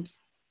and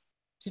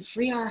to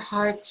free our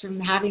hearts from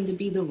having to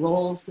be the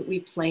roles that we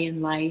play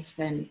in life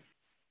and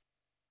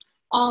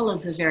all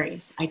of the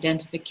various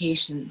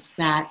identifications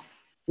that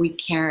we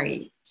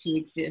carry to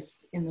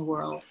exist in the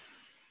world.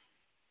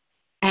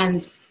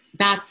 And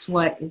that's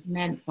what is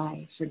meant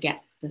by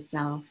forget the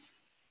self.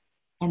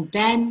 And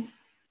then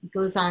it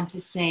goes on to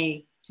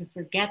say, to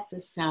forget the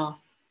self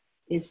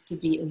is to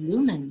be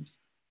illumined,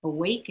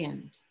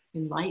 awakened,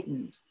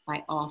 enlightened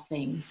by all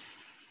things,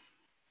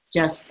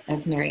 just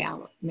as Mary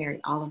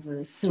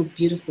Oliver so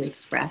beautifully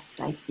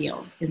expressed, I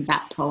feel, in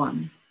that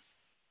poem.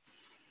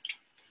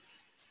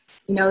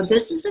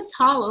 This is a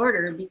tall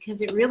order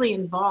because it really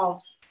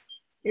involves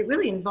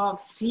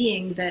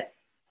seeing that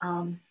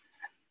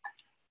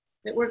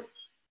that we're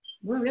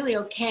really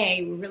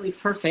okay, we're really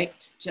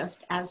perfect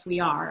just as we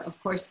are. Of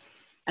course,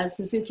 as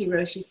Suzuki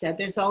Roshi said,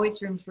 there's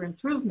always room for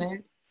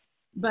improvement,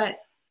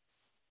 but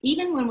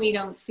even when we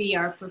don't see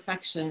our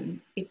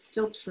perfection, it's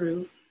still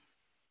true.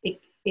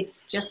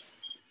 It's just,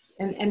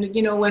 and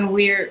when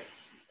we're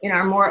in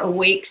our more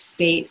awake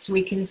states,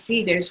 we can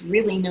see there's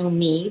really no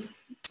need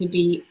to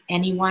be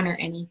anyone or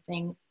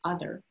anything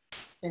other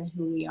than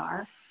who we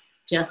are,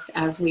 just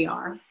as we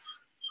are.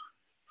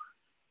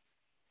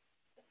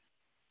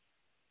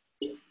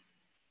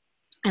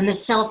 And the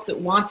self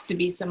that wants to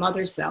be some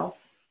other self,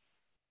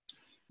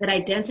 that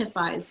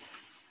identifies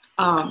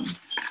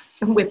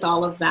with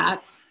all of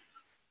that,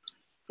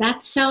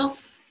 that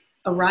self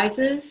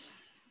arises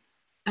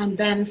and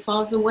then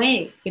falls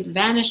away. It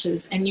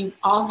vanishes. And you've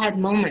all had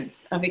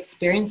moments of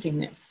experiencing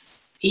this,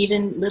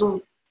 even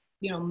little,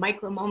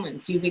 micro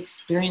moments. You've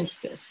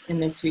experienced this in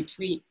this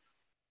retreat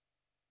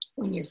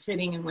when you're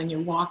sitting and when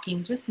you're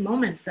walking, just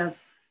moments of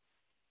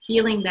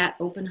feeling that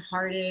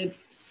open-hearted,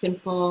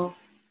 simple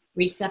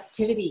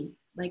receptivity,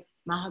 like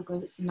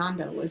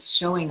Mahagosananda was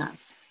showing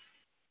us.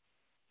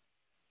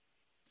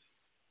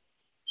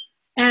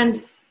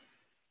 And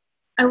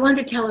I want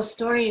to tell a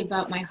story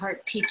about my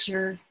heart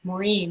teacher,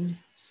 Maureen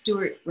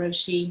Stewart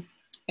Roshi,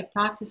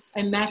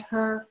 I met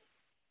her,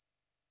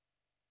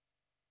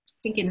 I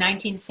think in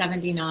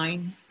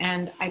 1979,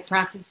 and I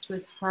practiced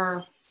with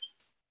her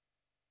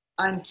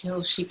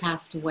until she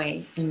passed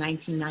away in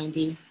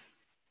 1990.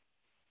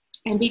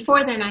 And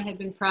before then, I had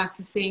been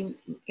practicing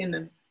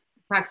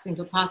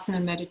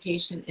Vipassana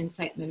meditation,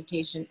 insight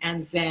meditation,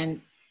 and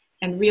Zen,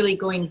 and really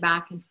going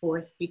back and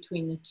forth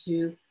between the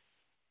two.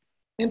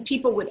 And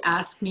people would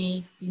ask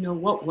me, you know,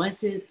 what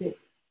was it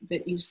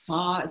that you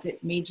saw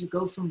that made you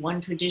go from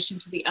one tradition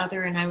to the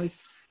other? And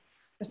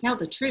to tell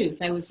the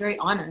truth, I was very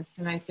honest.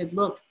 And I said,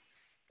 look,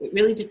 it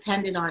really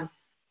depended on,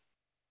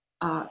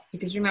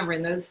 because remember,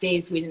 in those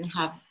days, we didn't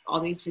have all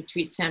these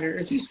retreat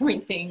centers and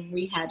everything.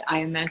 We had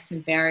IMS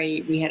and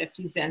Barry. We had a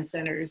few Zen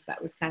centers.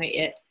 That was kind of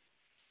it.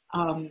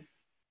 I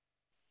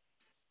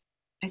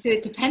said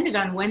it depended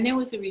on when there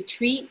was a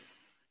retreat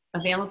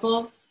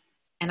available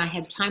and I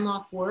had time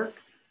off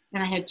work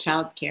and I had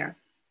childcare.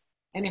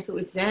 And if it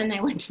was Zen,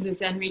 I went to the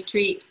Zen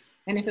retreat.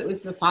 And if it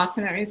was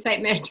Vipassana or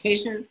insight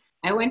meditation,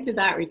 I went to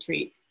that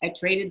retreat. I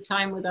traded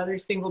time with other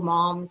single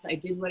moms. I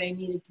did what I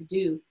needed to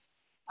do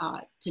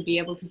to be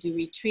able to do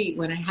retreat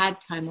when I had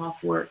time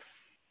off work.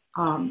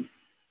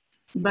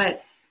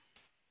 But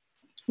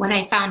when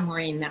I found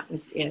Maureen, that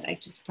was it. I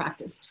just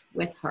practiced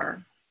with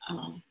her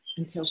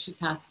until she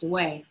passed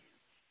away.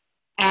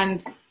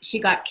 And she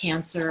got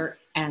cancer.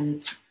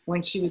 And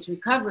when she was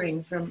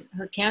recovering from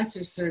her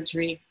cancer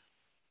surgery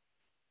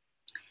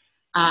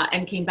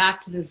and came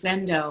back to the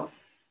Zendo,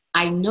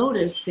 I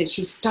noticed that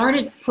she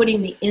started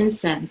putting the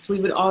incense. We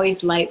would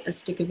always light a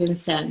stick of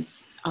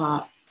incense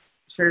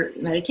for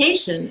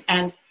meditation.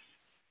 And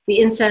the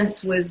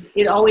incense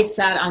it always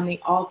sat on the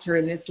altar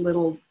in this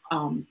little,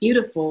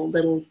 beautiful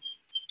little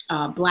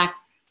black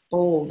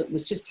bowl that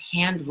was just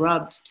hand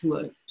rubbed to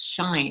a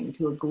shine,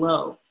 to a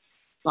glow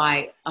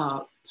by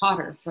a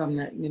potter from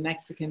the New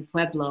Mexican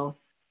Pueblo,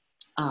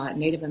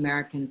 Native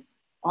American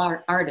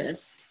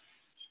artist.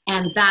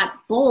 And that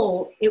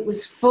bowl, it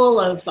was full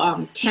of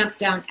tamped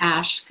down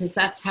ash, because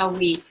that's what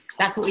we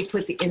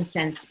put the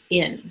incense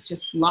in.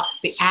 Just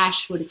the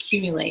ash would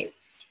accumulate.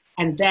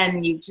 And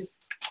then you just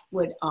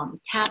would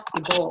tap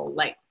the bowl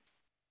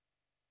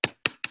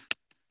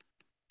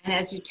and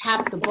as you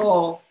tap the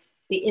bowl,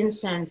 the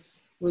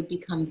incense would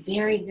become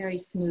very, very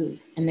smooth.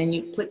 And then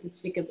you put the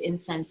stick of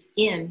incense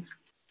in,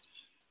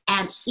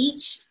 and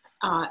each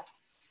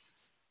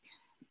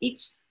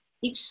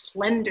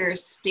slender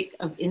stick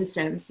of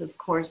incense, of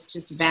course,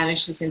 just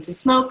vanishes into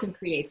smoke and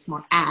creates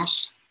more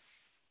ash.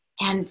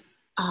 And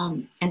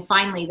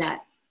finally,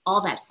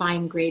 all that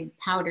fine grade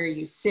powder,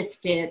 you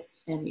sift it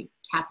and you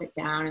tap it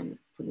down and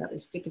put another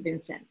stick of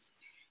incense.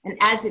 And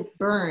as it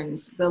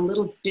burns, the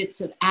little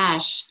bits of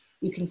ash,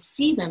 you can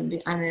see them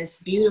on this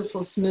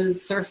beautiful smooth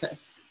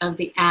surface of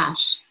the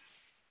ash.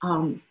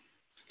 And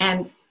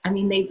I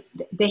mean,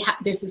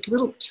 there's this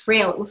little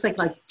trail. It looks like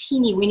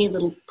teeny weeny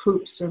little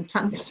poops from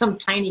some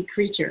tiny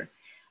creature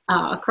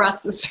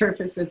across the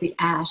surface of the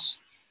ash.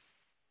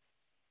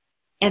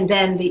 And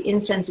then the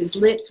incense is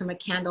lit from a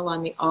candle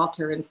on the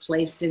altar and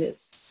placed in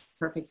its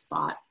perfect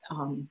spot.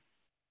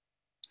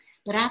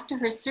 But after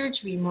her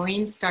surgery,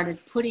 Maureen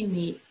started putting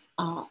the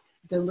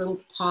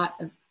little pot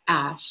of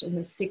ash and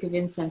the stick of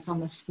incense on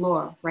the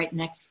floor right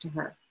next to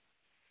her.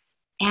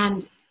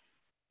 And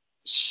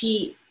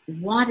she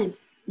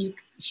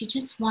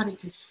just wanted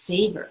to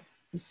savor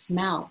the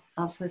smell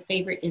of her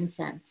favorite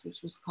incense,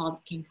 which was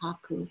called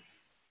Kinkaku,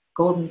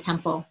 Golden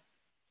Temple.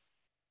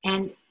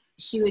 And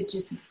she would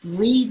just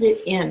breathe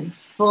it in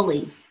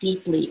fully,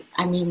 deeply.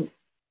 I mean,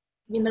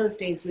 in those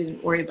days, we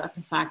didn't worry about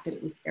the fact that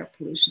it was air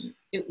pollution.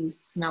 It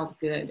smelled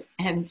good.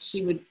 And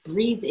she would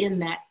breathe in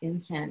that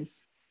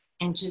incense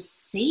and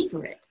just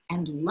savor it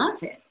and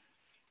love it.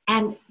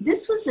 And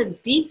this was a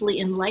deeply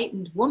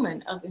enlightened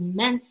woman of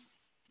immense,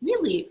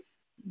 really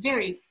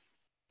very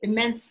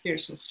immense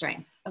spiritual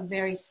strength, a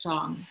very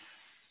strong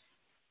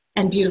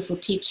and beautiful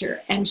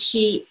teacher. And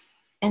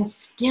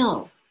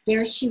still,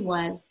 there she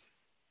was.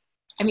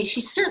 I mean,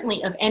 she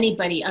certainly, of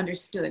anybody,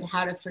 understood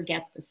how to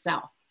forget the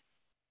self.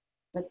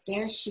 But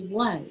there she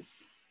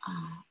was,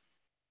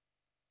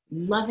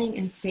 loving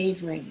and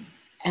savoring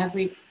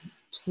every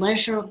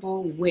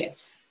pleasurable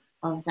whiff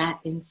of that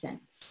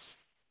incense.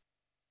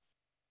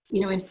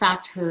 You know, in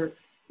fact, her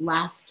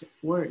last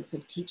words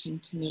of teaching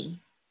to me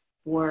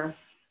were,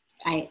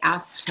 I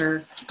asked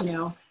her, you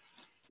know,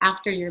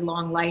 after your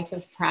long life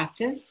of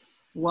practice,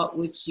 what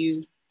would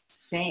you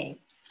say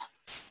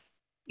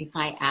if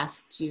I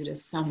asked you to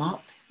sum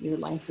up your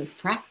life of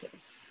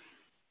practice?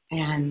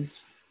 And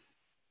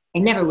I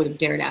never would have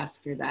dared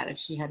ask her that if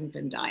she hadn't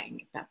been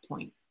dying at that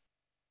point,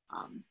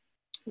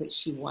 which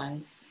she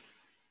was.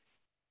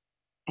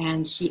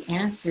 And she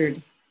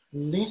answered,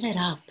 live it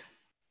up.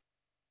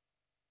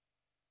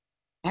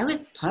 I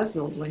was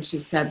puzzled when she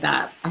said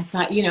that. I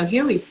thought, you know,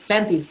 here we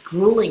spent these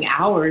grueling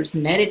hours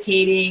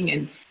meditating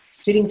and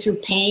sitting through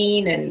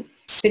pain and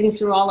sitting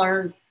through all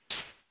our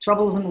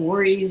troubles and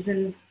worries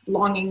and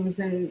longings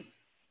and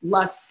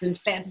lust and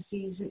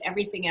fantasies and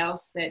everything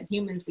else that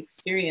humans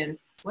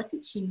experience. What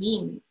did she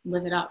mean,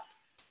 live it up?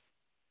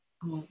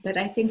 But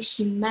I think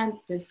she meant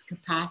this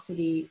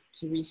capacity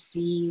to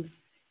receive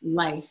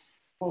life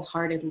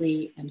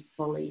wholeheartedly and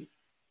fully,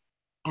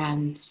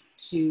 and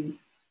to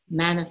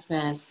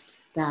manifest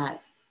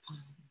that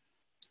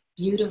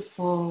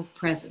beautiful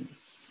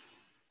presence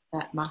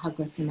that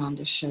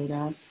Mahagwasananda showed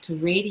us, to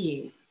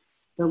radiate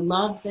the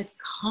love that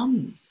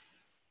comes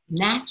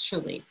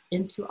naturally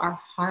into our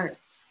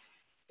hearts.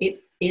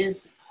 It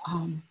is,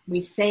 we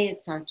say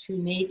it's our true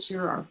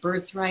nature, our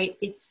birthright.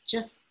 It's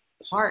just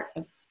part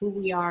of who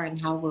we are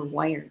and how we're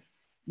wired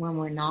when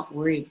we're not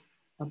worried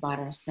about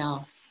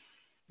ourselves,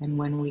 and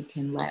when we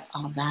can let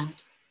all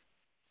that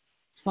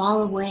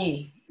fall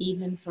away,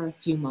 even for a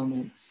few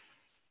moments.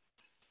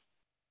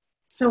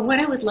 So what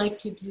I would like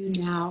to do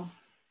now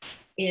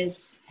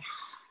is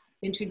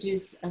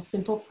introduce a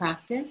simple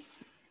practice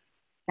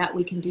that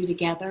we can do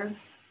together.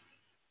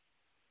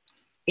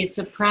 It's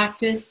a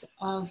practice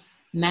of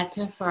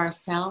metta for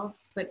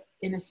ourselves, but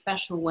in a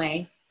special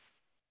way.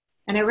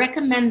 And I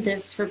recommend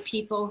this for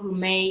people who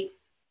may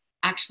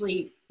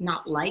actually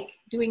not like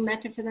doing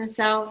metta for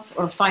themselves,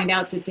 or find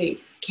out that they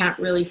can't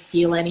really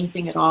feel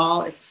anything at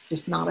all. It's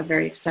just not a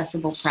very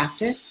accessible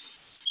practice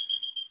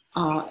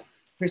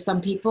for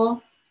some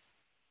people.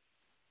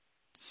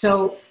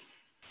 So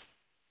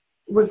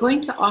we're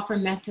going to offer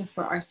metta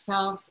for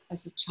ourselves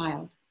as a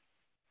child.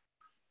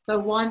 So I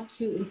want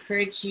to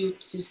encourage you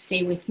to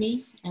stay with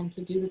me and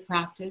to do the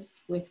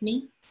practice with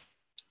me.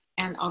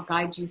 And I'll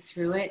guide you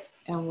through it,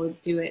 and we'll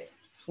do it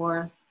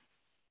for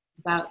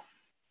about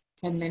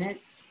 10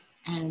 minutes.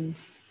 And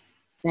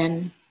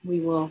then we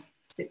will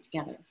sit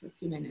together for a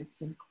few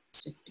minutes and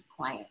just be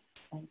quiet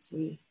as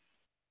we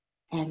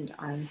end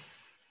our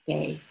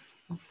day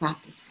of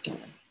practice together.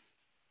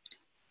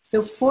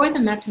 So for the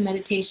metta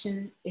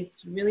meditation,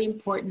 it's really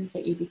important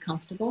that you be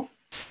comfortable.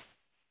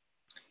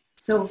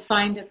 So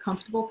find a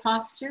comfortable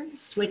posture,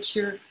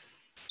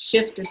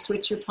 shift or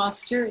switch your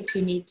posture if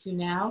you need to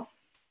now.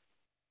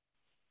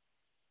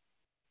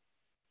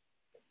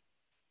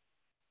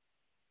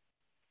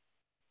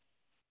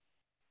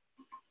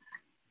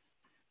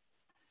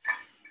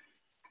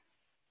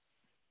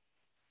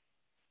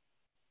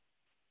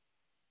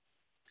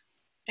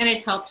 And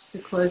it helps to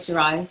close your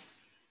eyes.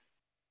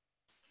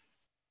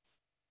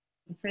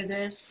 And for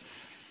this,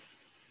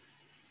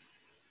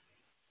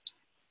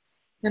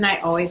 then I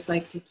always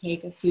like to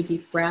take a few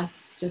deep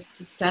breaths just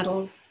to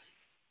settle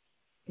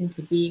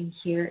into being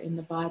here in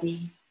the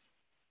body.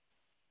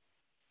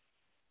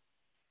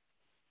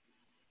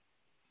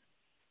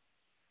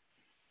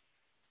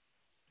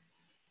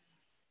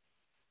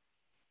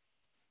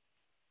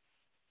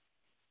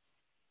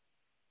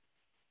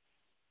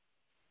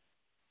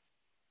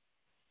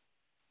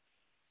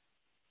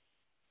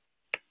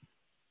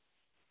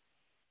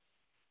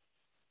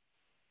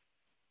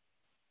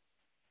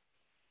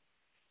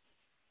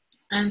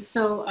 And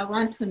so I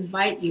want to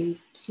invite you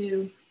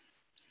to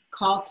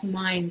call to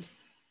mind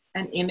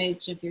an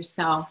image of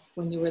yourself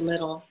when you were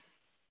little.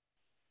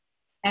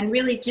 And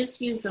really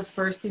just use the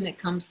first thing that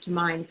comes to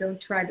mind. Don't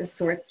try to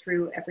sort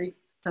through every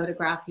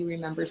photograph you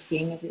remember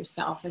seeing of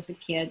yourself as a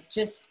kid.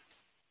 Just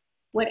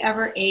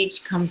whatever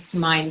age comes to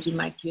mind. You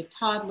might be a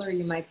toddler,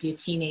 you might be a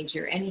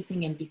teenager,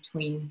 anything in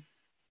between.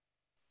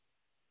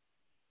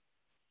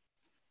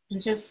 And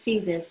just see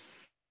this.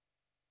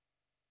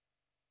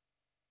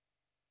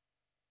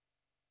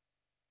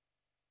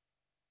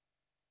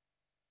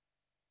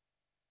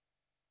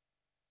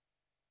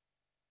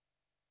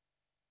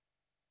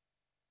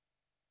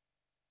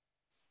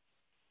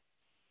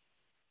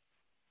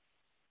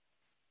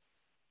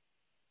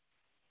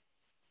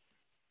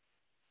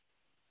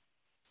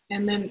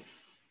 And then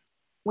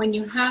when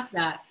you have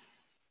that,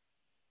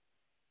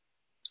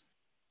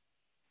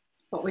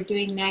 what we're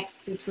doing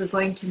next is we're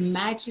going to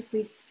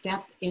magically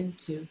step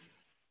into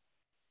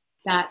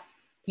that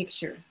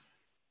picture,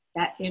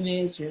 that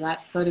image or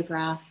that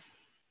photograph.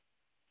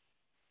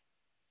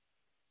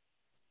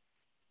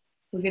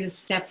 We're going to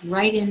step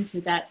right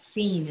into that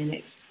scene, and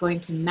it's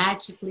going to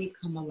magically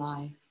come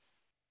alive.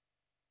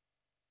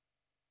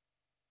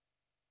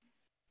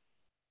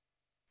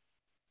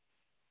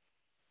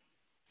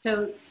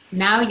 So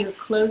now you're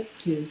close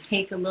to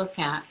take a look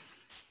at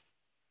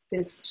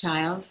this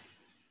child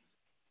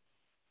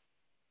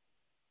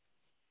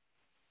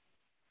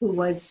who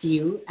was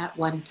you at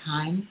one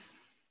time,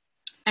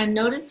 and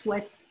notice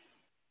what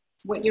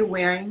you're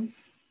wearing,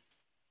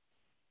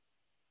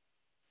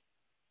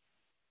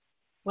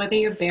 whether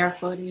you're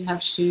barefoot or you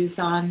have shoes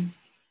on,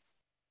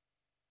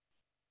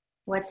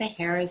 what the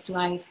hair is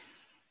like.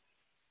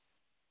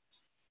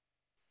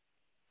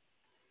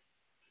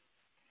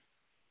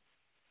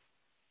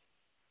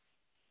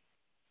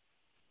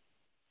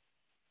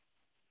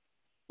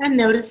 And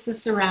notice the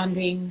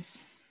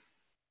surroundings,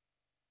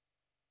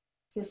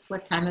 just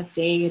what time of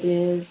day it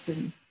is,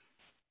 and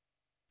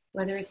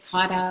whether it's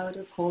hot out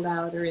or cold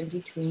out or in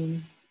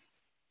between.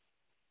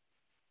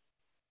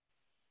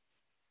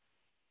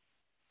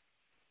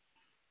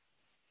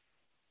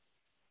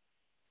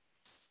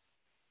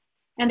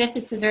 And if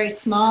it's a very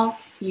small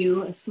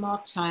you, a small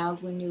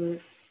child, when you were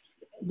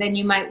then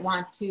you might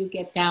want to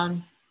get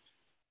down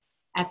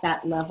at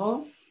that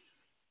level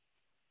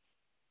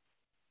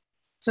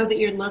so that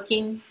you're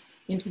looking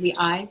into the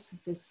eyes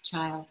of this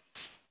child.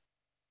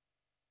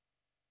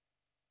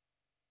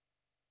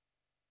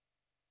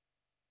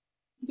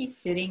 Be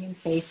sitting and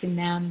facing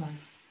them, or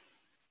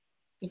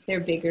if they're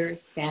bigger,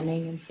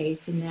 standing and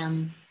facing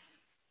them.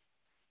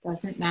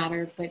 Doesn't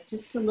matter, but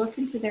just to look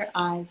into their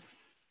eyes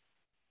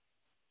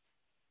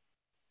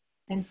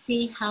and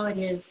see how it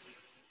is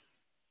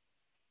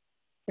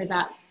for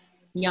that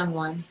young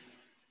one.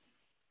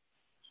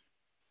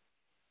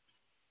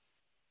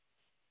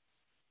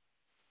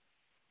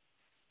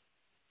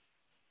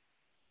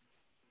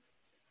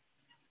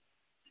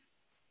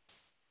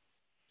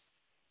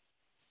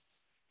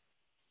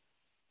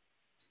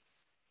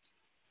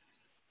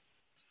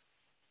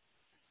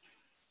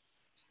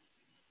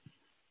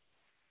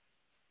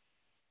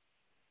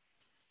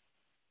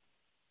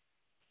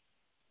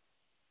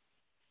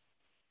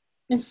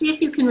 And see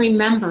if you can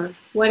remember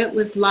what it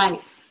was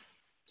like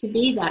to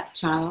be that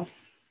child,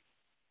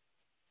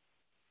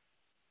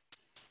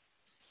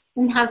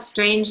 and how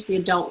strange the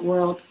adult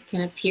world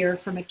can appear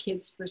from a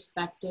kid's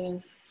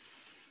perspective.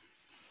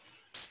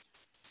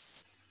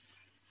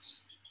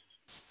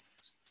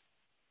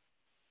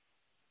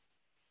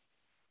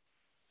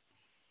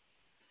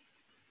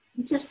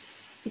 Just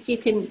if you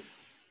can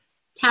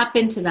tap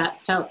into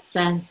that felt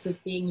sense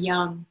of being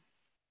young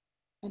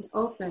and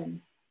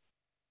open,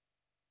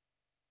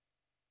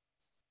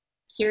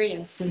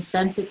 curious and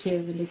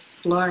sensitive and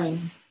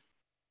exploring.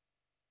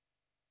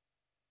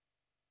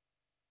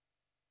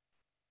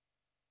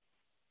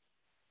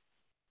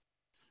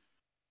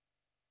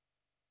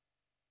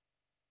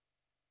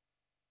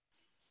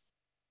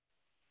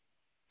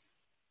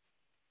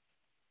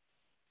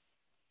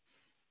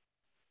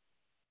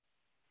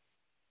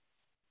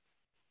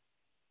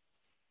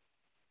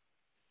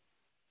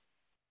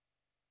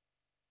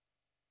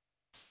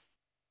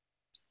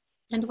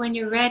 And when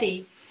you're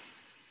ready,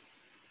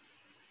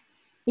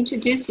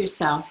 introduce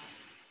yourself.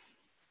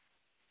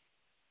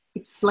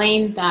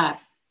 Explain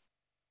that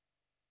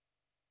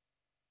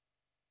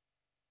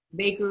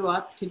they grew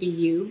up to be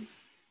you,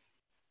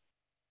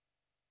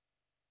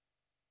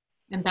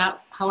 and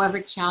that however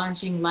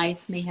challenging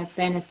life may have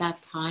been at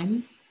that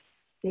time,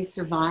 they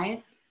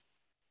survived.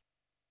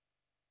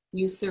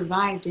 You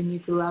survived and you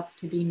grew up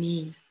to be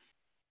me.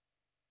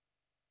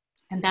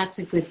 And that's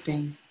a good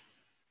thing.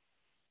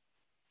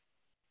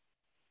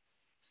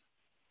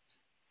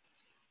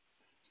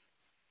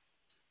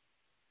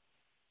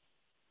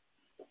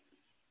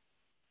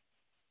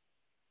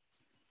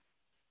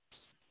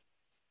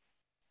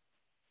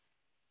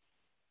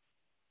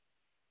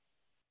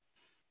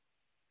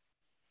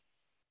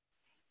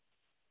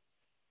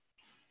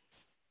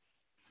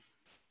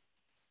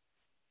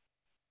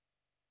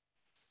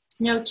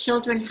 You know,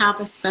 children have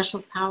a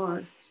special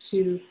power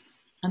to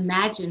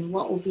imagine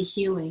what will be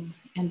healing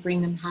and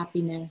bring them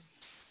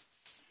happiness.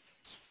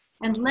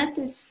 And let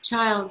this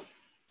child,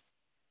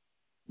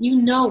 you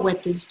know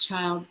what this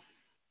child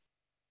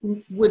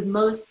would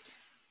most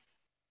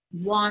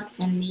want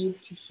and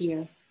need to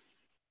hear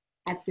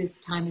at this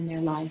time in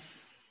their life.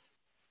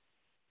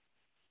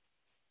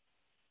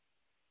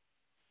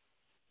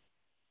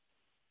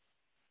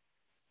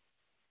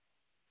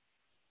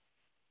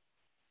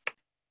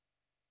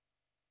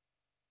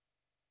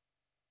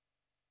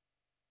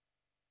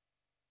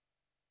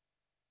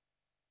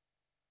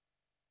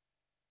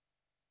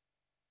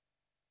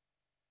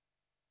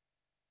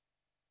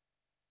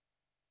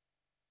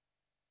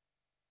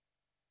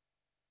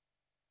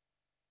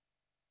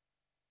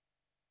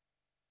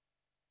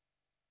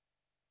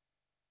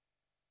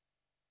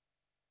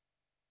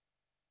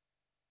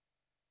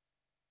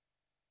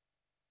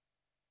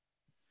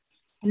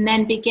 And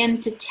then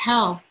begin to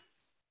tell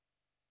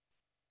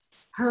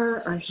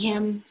her or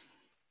him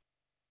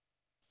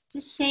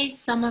to say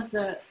some of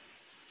the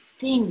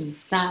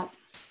things that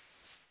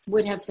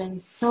would have been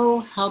so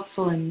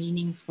helpful and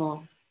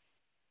meaningful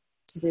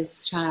to this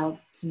child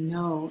to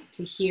know,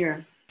 to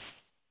hear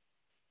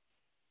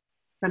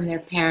from their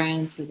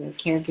parents or their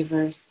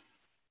caregivers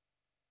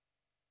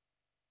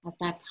at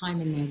that time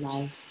in their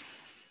life.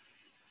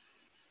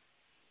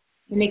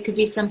 And it could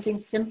be something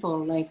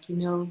simple like, you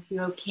know,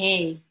 you're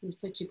okay, you're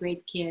such a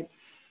great kid.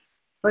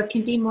 Or it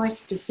can be more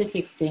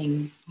specific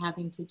things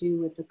having to do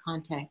with the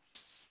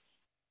context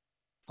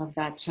of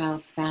that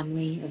child's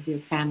family, of your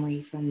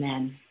family from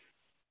then.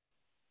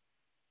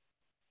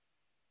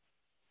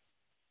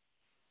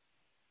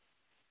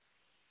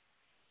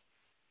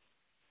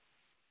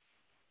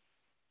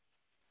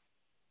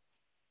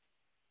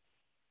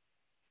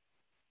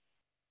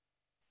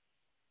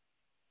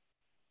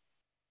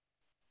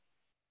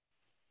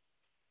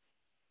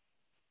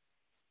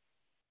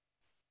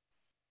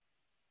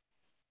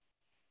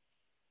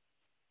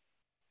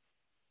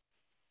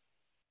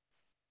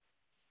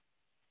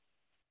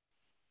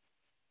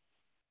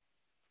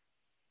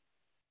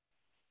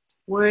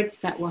 Words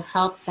that will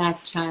help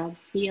that child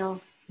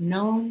feel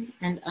known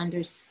and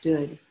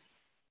understood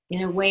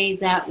in a way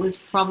that was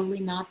probably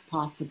not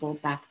possible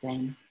back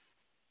then.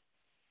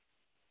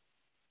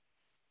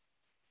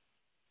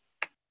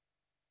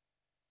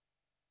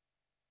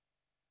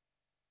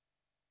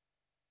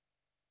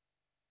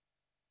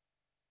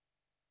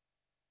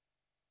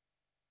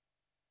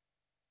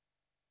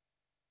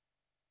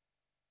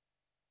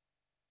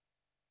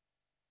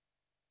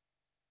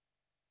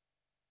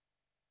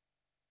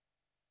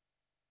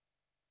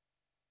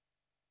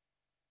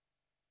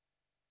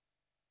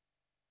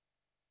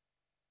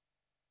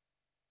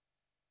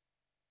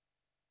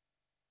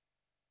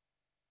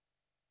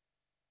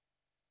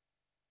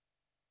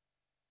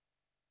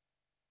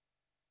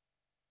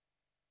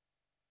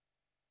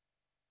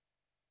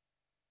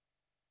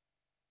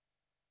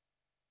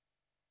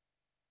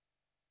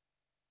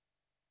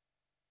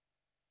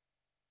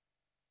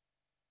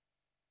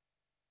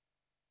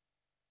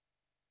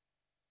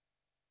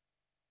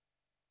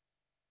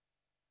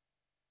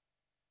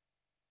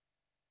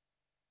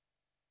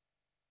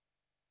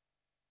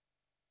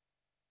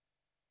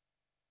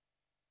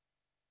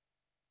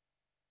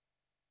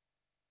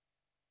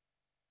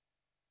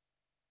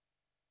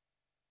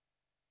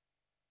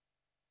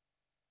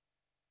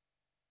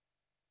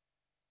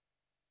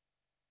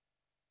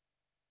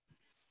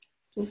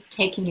 Just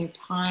taking your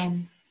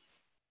time,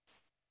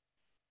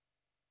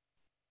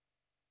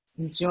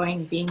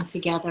 enjoying being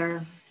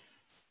together.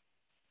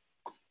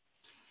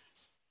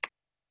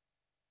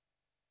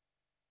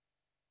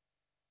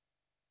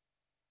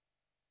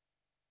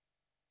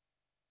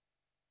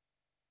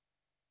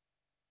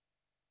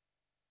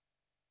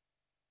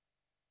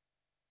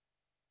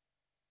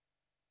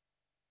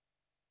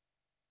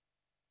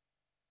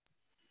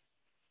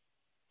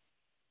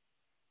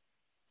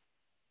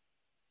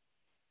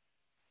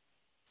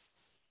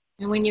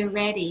 And when you're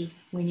ready,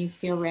 when you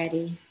feel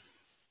ready,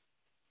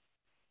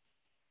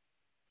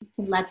 you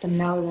can let them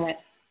know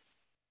that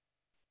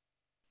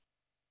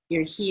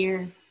you're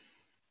here,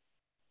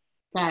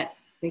 that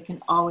they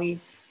can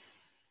always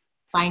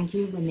find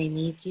you when they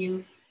need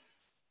you,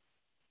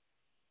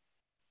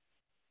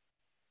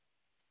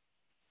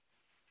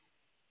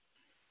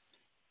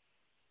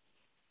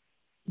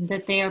 and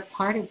that they are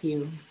part of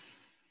you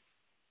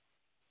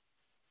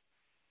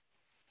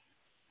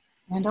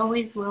and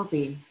always will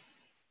be.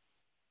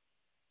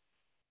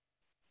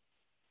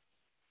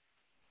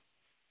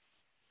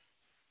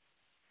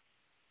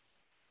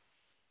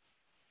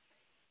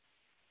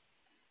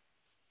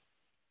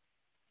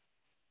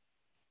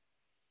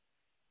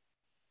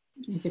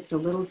 If it's a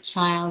little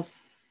child,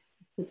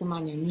 put them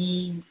on your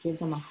knee, give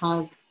them a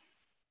hug.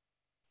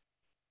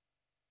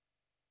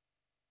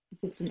 If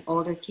it's an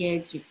older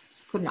kid, you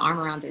just put an arm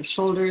around their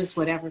shoulders,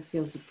 whatever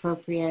feels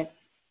appropriate.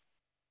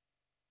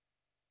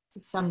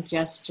 Some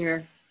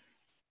gesture,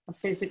 a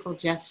physical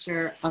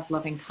gesture of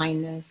loving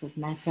kindness, of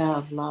metta,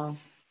 of love.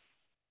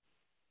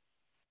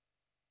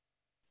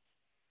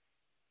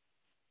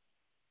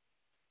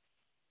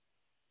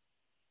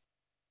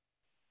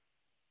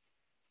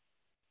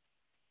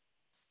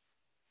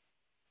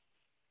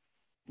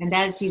 And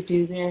as you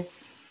do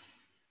this,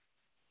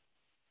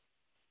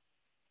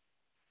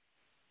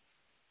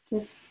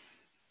 just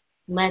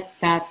let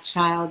that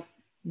child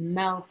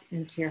melt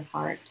into your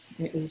heart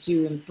as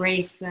you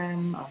embrace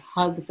them or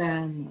hug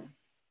them or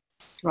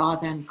draw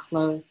them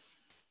close.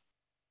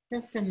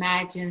 Just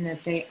imagine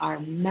that they are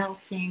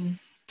melting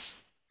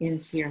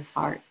into your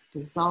heart,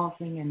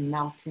 dissolving and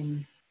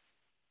melting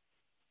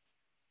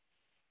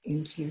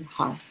into your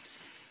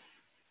heart.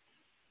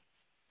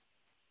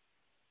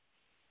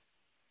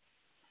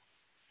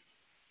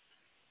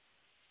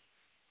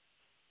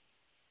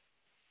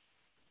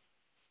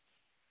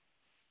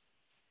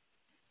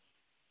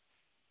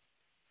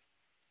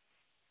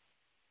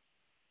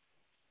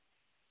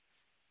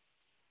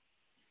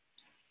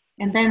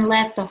 And then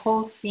let the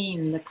whole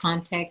scene, the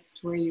context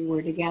where you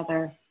were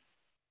together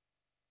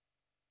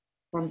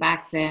from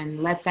back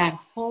then, let that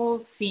whole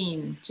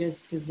scene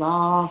just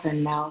dissolve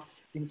and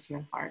melt into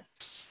your heart.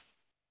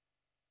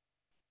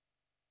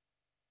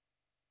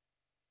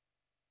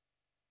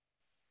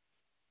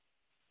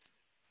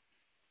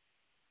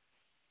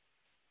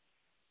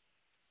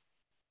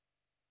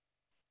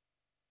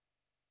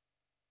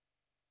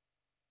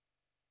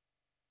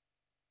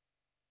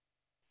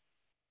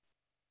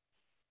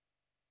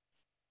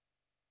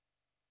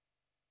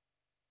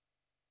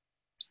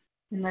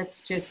 And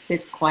let's just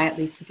sit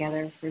quietly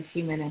together for a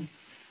few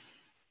minutes.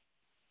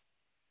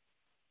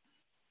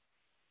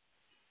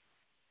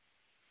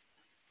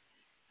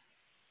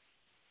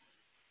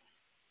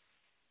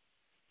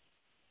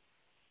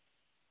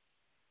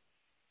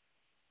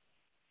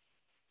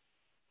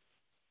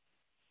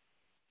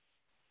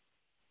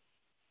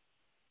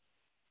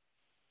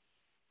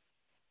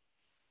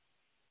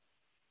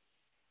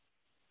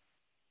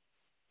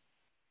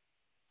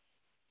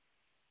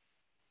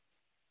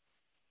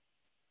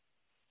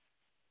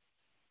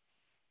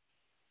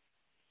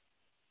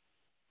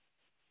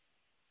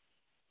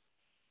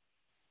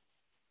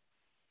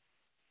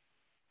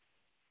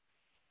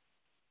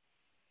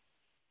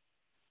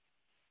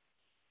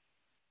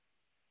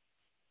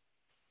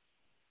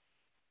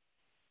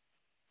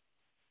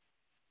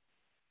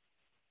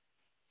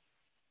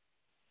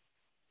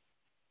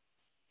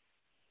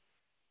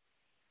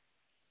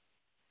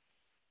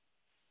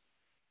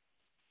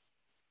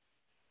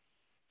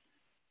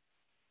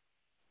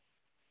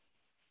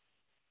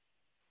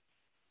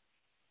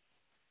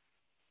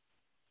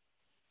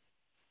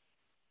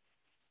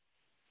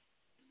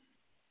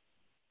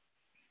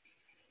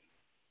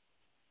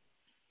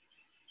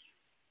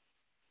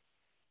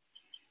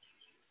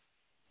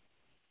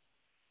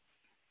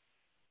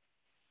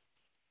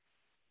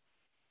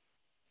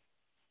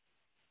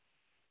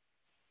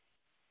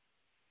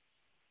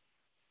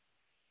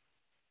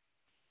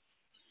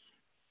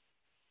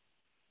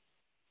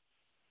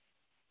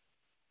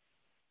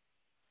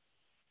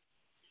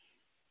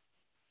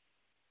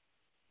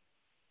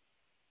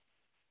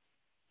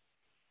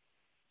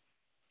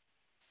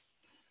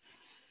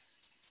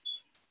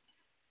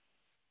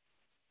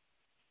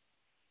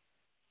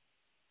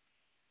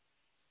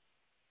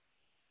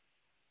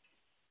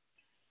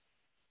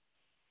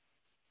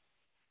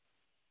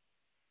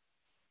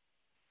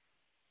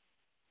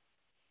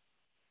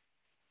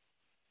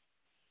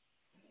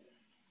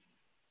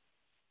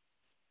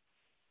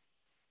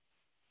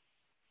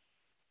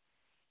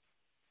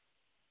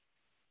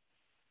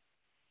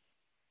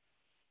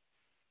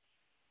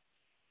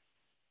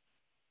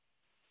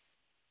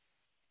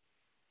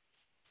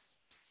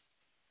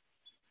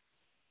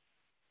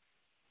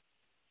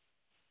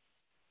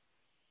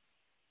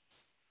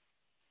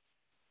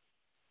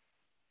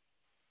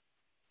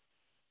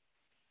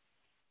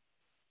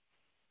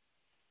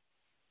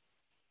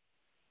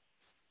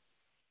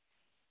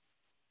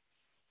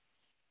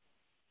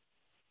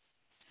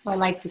 So I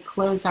like to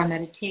close our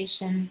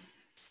meditation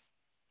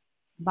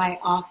by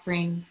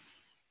offering,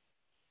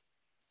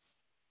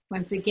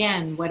 once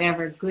again,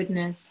 whatever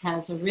goodness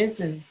has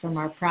arisen from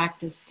our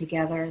practice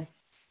together,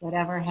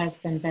 whatever has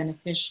been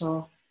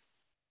beneficial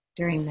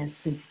during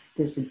this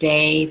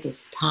day,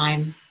 this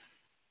time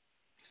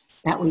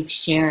that we've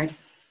shared.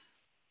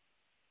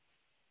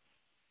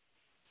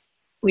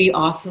 We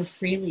offer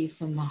freely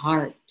from the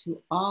heart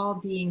to all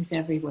beings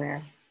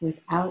everywhere,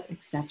 without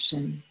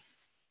exception.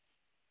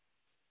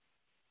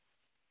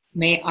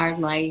 May our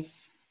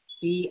life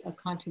be a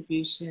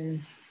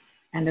contribution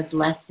and a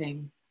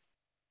blessing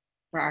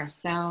for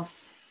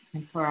ourselves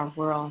and for our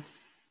world.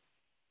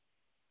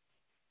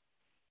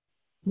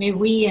 May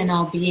we and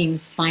all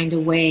beings find a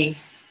way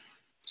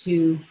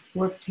to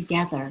work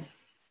together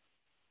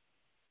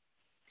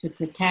to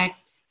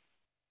protect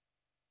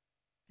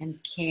and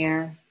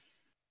care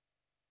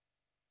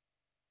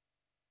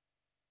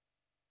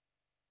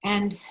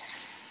and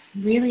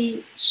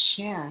really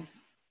share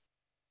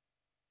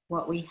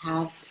what we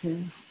have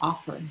to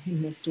offer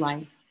in this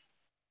life,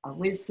 our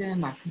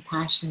wisdom, our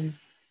compassion,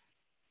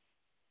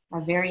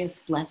 our various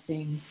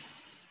blessings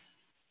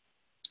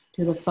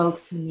to the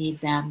folks who need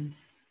them.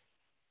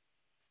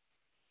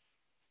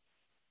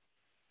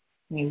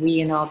 May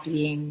we and all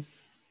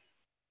beings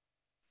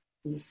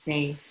be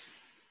safe,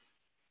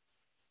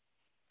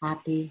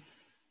 happy,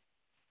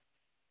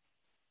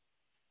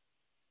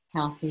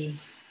 healthy,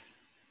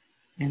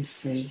 and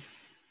free.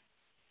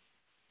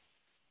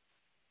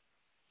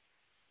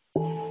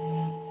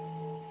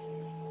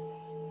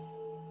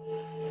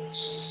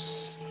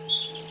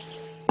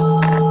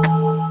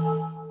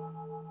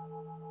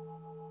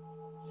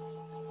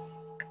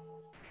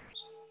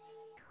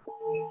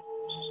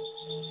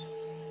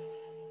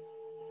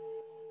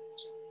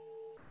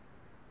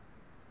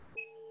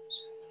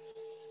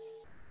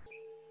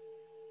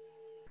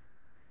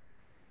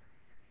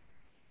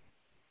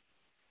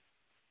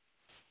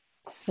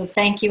 So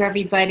thank you,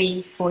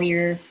 everybody, for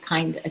your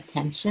kind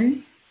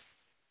attention.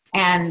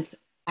 And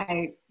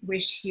I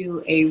wish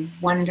you a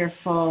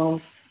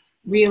wonderful,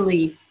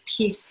 really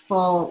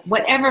peaceful,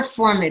 whatever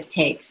form it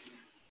takes,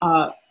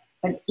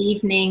 an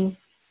evening,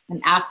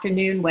 an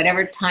afternoon,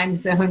 whatever time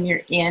zone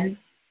you're in.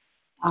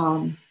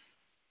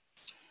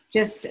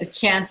 Just a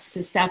chance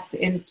to step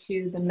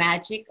into the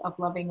magic of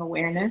loving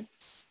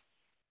awareness.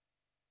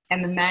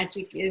 And the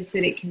magic is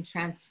that it can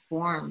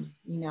transform,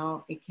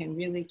 it can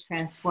really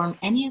transform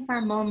any of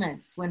our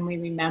moments when we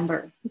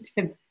remember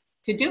to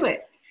do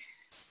it.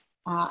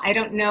 I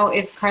don't know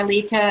if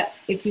Carlita,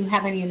 if you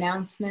have any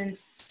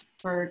announcements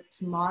for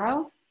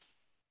tomorrow.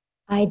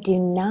 I do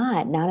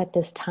not at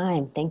this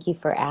time. Thank you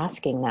for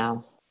asking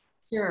now.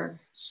 Sure.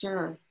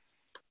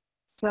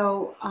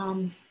 So,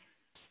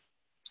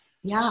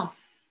 yeah,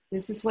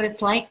 this is what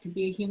it's like to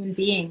be a human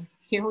being.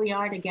 Here we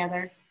are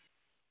together.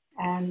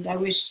 And I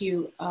wish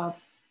you a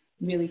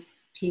really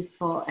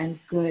peaceful and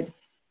good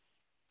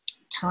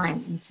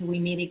time until we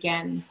meet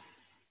again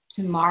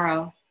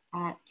tomorrow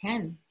at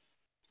 10.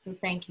 So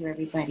thank you,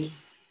 everybody.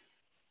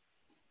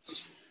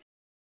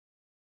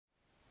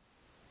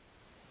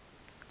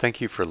 Thank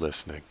you for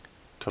listening.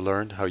 To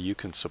learn how you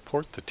can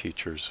support the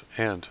teachers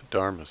and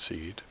Dharma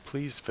Seed,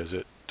 please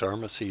visit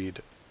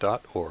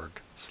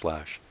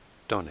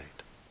dharmaseed.org/donate.